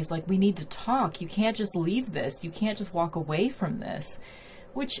her and he's like, we need to talk. You can't just leave this. You can't just walk away from this.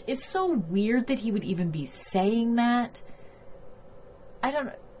 Which is so weird that he would even be saying that. I don't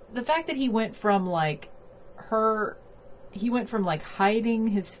know. The fact that he went from like hiding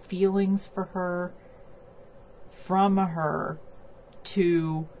his feelings for her from her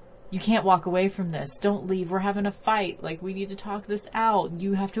to, you can't walk away from this. Don't leave. We're having a fight. Like, we need to talk this out.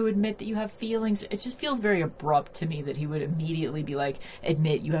 You have to admit that you have feelings. It just feels very abrupt to me that he would immediately be like,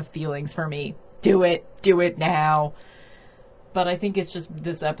 admit you have feelings for me. Do it. Do it now. But I think it's just,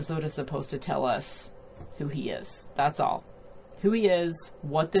 this episode is supposed to tell us who he is. That's all. Who he is,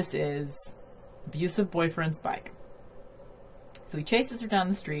 what this is. Abusive boyfriend Spike. So he chases her down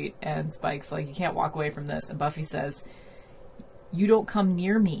the street and Spike's like, you can't walk away from this. And Buffy says, you don't come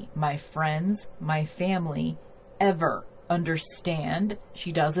near me, my friends, my family, ever. Understand?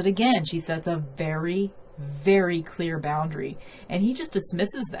 She does it again. She sets a very, very clear boundary. And he just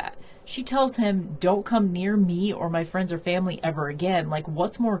dismisses that. She tells him, don't come near me or my friends or family ever again. Like,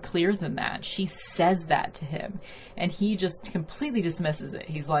 what's more clear than that? She says that to him. And he just completely dismisses it.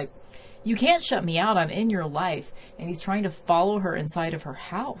 He's like, you can't shut me out. I'm in your life. And he's trying to follow her inside of her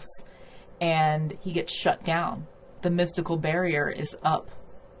house. And he gets shut down. The mystical barrier is up.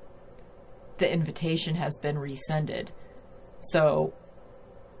 The invitation has been rescinded. So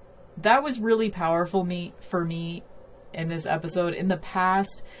that was really powerful for me in this episode. In the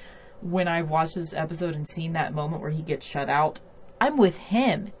past, when I've watched this episode and seen that moment where he gets shut out, I'm with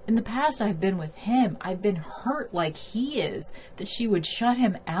him. In the past, I've been with him. I've been hurt like he is, that she would shut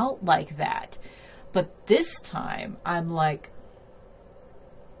him out like that. But this time, I'm like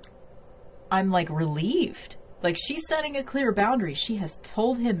relieved. Like, she's setting a clear boundary. She has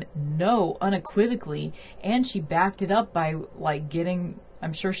told him no unequivocally, and she backed it up by, like, getting,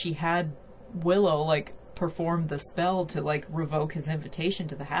 I'm sure she had Willow, like, perform the spell to, like, revoke his invitation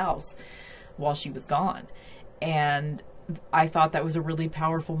to the house while she was gone. And I thought that was a really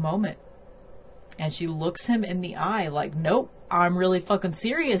powerful moment. And she looks him in the eye like, nope, I'm really fucking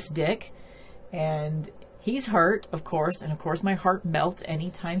serious, Dick. And he's hurt, of course, and of course my heart melts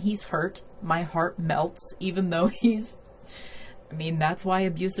anytime he's hurt. My heart melts, even though that's why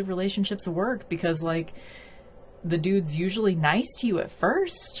abusive relationships work, because, like, the dude's usually nice to you at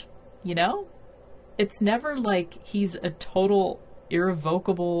first, you know? It's never like he's a total,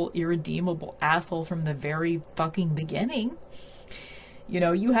 irrevocable, irredeemable asshole from the very fucking beginning. You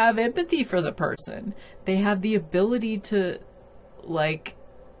know, you have empathy for the person. They have the ability to, like,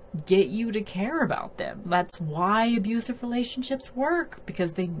 get you to care about them. That's why abusive relationships work,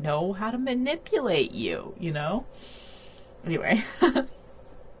 because they know how to manipulate you, you know? Anyway.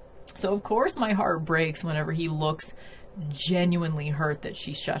 So of course my heart breaks whenever he looks genuinely hurt that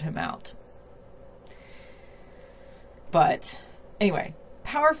she shut him out. But anyway,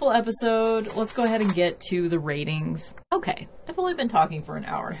 powerful episode. Let's go ahead and get to the ratings. Okay, I've only been talking for an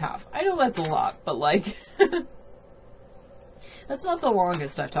hour and a half. I know that's a lot, but, like, that's not the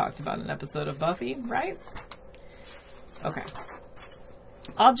longest I've talked about an episode of Buffy, right? Okay.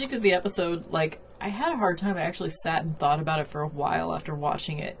 Object of the episode, like, I had a hard time. I actually sat and thought about it for a while after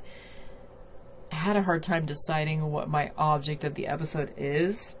watching it. I had a hard time deciding what my object of the episode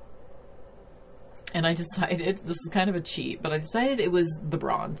is. And I decided, this is kind of a cheat, but I decided it was the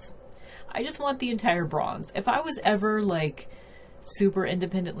bronze. I just want the entire bronze. If I was ever, like, super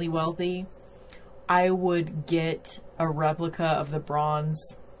independently wealthy, I would get a replica of the bronze.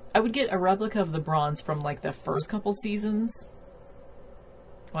 I would get a replica of the bronze from, like, the first couple seasons.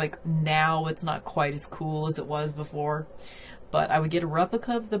 Like, now it's not quite as cool as it was before. But I would get a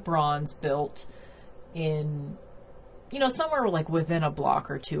replica of the bronze built in, you know, somewhere, like, within a block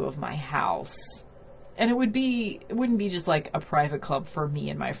or two of my house. And it wouldn't be just, like, a private club for me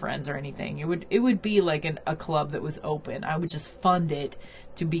and my friends or anything. It would be, like, a club that was open. I would just fund it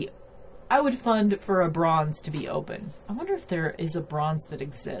to be... I would fund for a bronze to be open. I wonder if there is a bronze that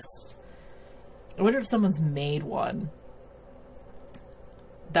exists. I wonder if someone's made one.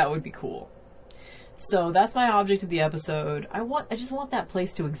 That would be cool. So that's my object of the episode. I just want that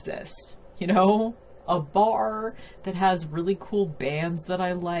place to exist. You know? a bar that has really cool bands that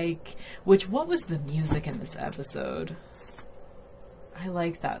I like. Which, what was the music in this episode? I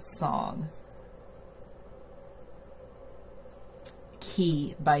like that song.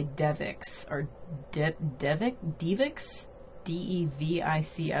 Key by Devix, or Devix?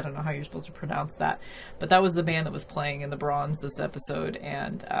 D-E-V-I-C. I don't know how you're supposed to pronounce that. But that was the band that was playing in the Bronze this episode,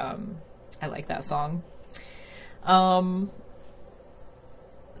 and I like that song. So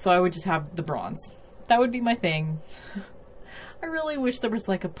I would just have the Bronze. That would be my thing. I really wish there was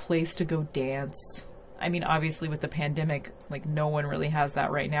like a place to go dance. I mean, obviously with the pandemic, like no one really has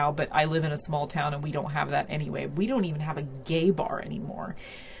that right now, but I live in a small town and we don't have that anyway. We don't even have a gay bar anymore.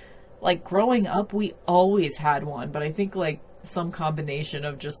 Like growing up, we always had one, but I think like some combination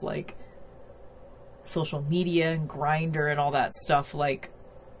of just like social media and Grindr and all that stuff, like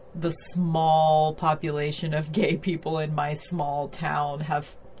the small population of gay people in my small town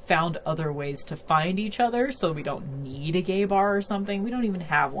have found other ways to find each other, so we don't need a gay bar or something. We don't even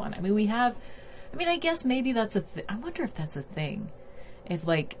have one. I mean, we have, I guess maybe that's a I wonder if that's a thing. If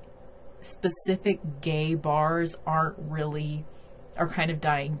like specific gay bars are kind of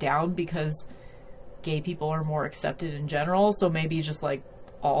dying down because gay people are more accepted in general. So maybe just like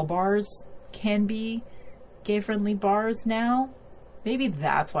all bars can be gay friendly bars now. Maybe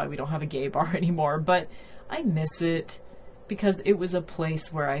that's why we don't have a gay bar anymore, but I miss it because it was a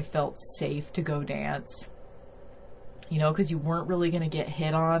place where I felt safe to go dance. You know, because you weren't really going to get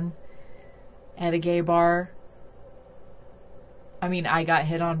hit on at a gay bar. I mean, I got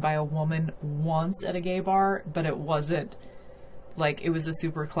hit on by a woman once at a gay bar, but it wasn't like, it was a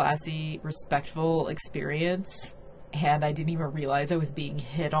super classy, respectful experience. And I didn't even realize I was being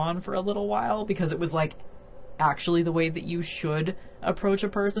hit on for a little while because it was like actually the way that you should approach a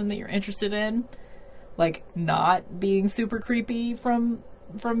person that you're interested in. Like not being super creepy from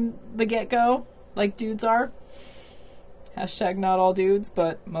the get-go like dudes are. Hashtag not all dudes,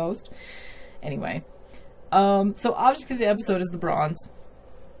 but most. Anyway. So object of the episode is the Bronze.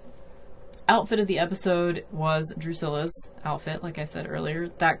 Outfit of the episode was Drusilla's outfit, like I said earlier.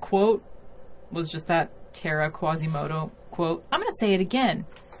 That quote was just that Tara Quasimodo quote. I'm going to say it again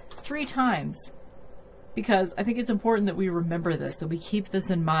 3 times because I think it's important that we remember this, that we keep this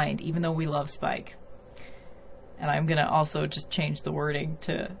in mind, even though we love Spike. And I'm going to also just change the wording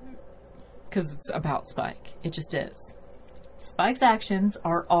to, because it's about Spike. It just is. Spike's actions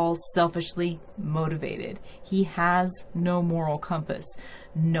are all selfishly motivated. He has no moral compass,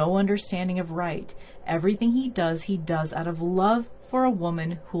 no understanding of right. Everything he does out of love for a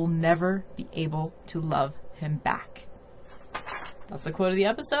woman who'll never be able to love him back. That's the quote of the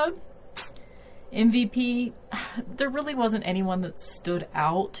episode. MVP, there really wasn't anyone that stood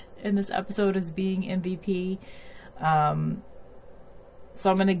out in this episode as being MVP. So I'm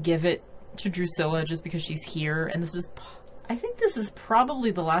going to give it to Drusilla just because she's here. And I think this is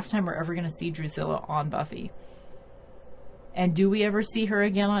probably the last time we're ever going to see Drusilla on Buffy. And do we ever see her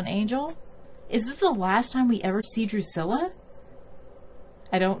again on Angel? Is this the last time we ever see Drusilla?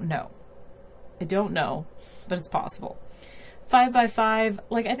 I don't know. But it's possible. 5x5,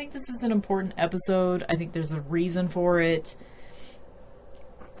 like, I think this is an important episode. I think there's a reason for it.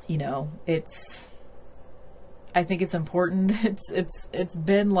 You know, I think it's important. It's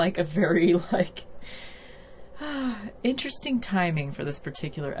been like a very like interesting timing for this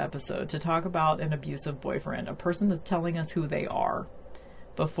particular episode to talk about an abusive boyfriend, a person that's telling us who they are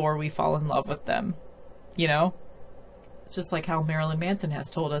before we fall in love with them. You know, it's just like how Marilyn Manson has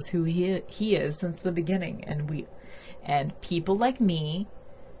told us who he is since the beginning, and people like me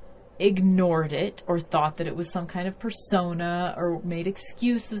ignored it or thought that it was some kind of persona or made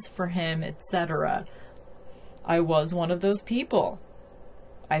excuses for him, etc. I was one of those people.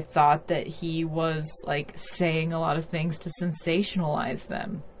 I thought that he was like saying a lot of things to sensationalize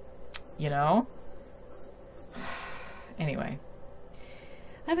them, you know? Anyway,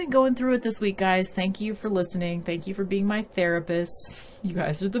 I've been going through it this week, guys. Thank you for listening. Thank you for being my therapist. You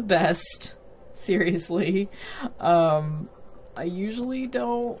guys are the best. Seriously. I usually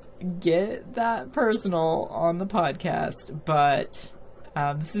don't get that personal on the podcast, but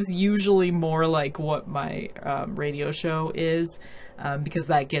this is usually more like what my radio show is, because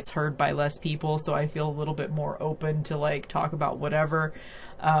that gets heard by less people, so I feel a little bit more open to like talk about whatever.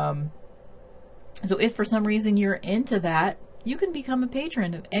 So if for some reason you're into that, you can become a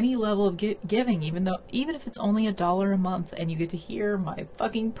patron at any level of giving, even if it's only $1 a month, and you get to hear my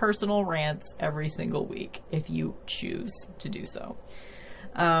fucking personal rants every single week if you choose to do so.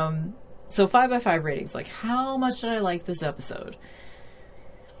 So 5x5 ratings, like how much did I like this episode?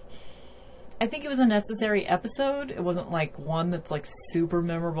 I think it was a necessary episode. It wasn't like one that's like super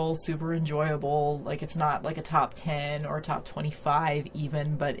memorable, super enjoyable. Like it's not like a top 10 or top 25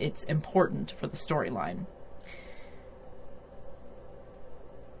 even, but it's important for the storyline.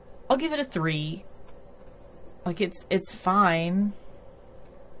 I'll give it a 3. Like it's fine.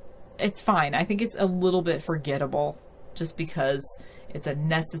 It's fine. I think it's a little bit forgettable just because it's a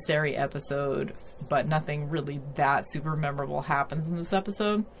necessary episode, but nothing really that super memorable happens in this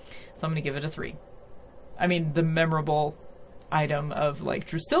episode. So I'm going to give it a 3. I mean, the memorable item of like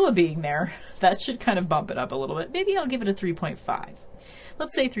Drusilla being there, that should kind of bump it up a little bit. Maybe I'll give it a 3.5.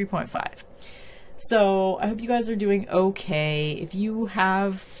 Let's say 3.5. So I hope you guys are doing okay. If you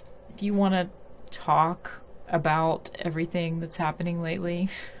want to talk about everything that's happening lately,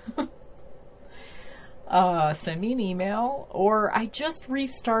 send me an email, or I just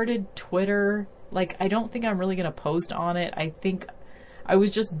restarted Twitter. Like, I don't think I'm really going to post on it. I think I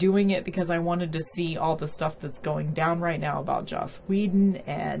was just doing it because I wanted to see all the stuff that's going down right now about Joss Whedon,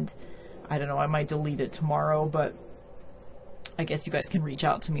 and I don't know, I might delete it tomorrow, but I guess you guys can reach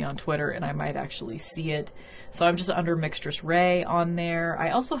out to me on Twitter and I might actually see it. So I'm just under Mixtress Ray on there. I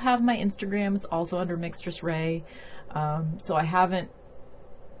also have my Instagram. It's also under Mixtress Ray. So I haven't,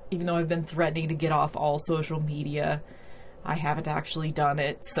 even though I've been threatening to get off all social media, I haven't actually done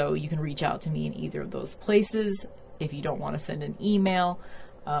it. So you can reach out to me in either of those places if you don't want to send an email.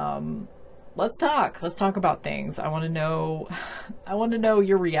 Let's talk. Let's talk about things. I want to know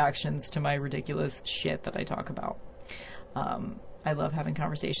your reactions to my ridiculous shit that I talk about. I love having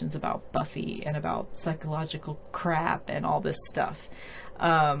conversations about Buffy and about psychological crap and all this stuff.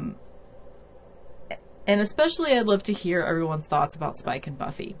 And especially I'd love to hear everyone's thoughts about Spike and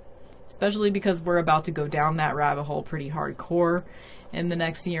Buffy. Especially because we're about to go down that rabbit hole pretty hardcore in the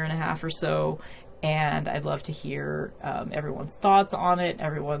next year and a half or so. And I'd love to hear everyone's thoughts on it,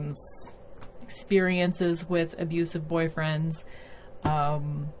 everyone's experiences with abusive boyfriends.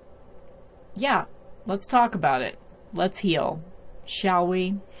 Yeah, let's talk about it. Let's heal. Shall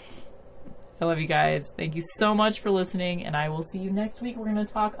we? I love you guys. Thank you so much for listening, and I will see you next week. We're going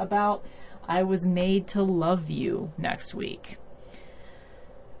to talk about I Was Made to Love You next week.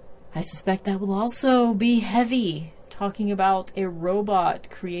 I suspect that will also be heavy, talking about a robot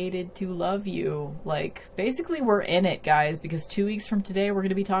created to love you. Like, basically we're in it, guys, because 2 weeks from today we're going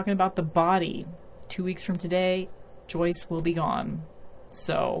to be talking about the body. 2 weeks from today, Joyce will be gone.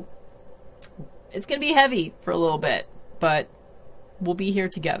 So, it's going to be heavy for a little bit, but we'll be here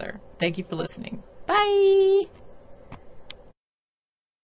together. Thank you for listening. Bye!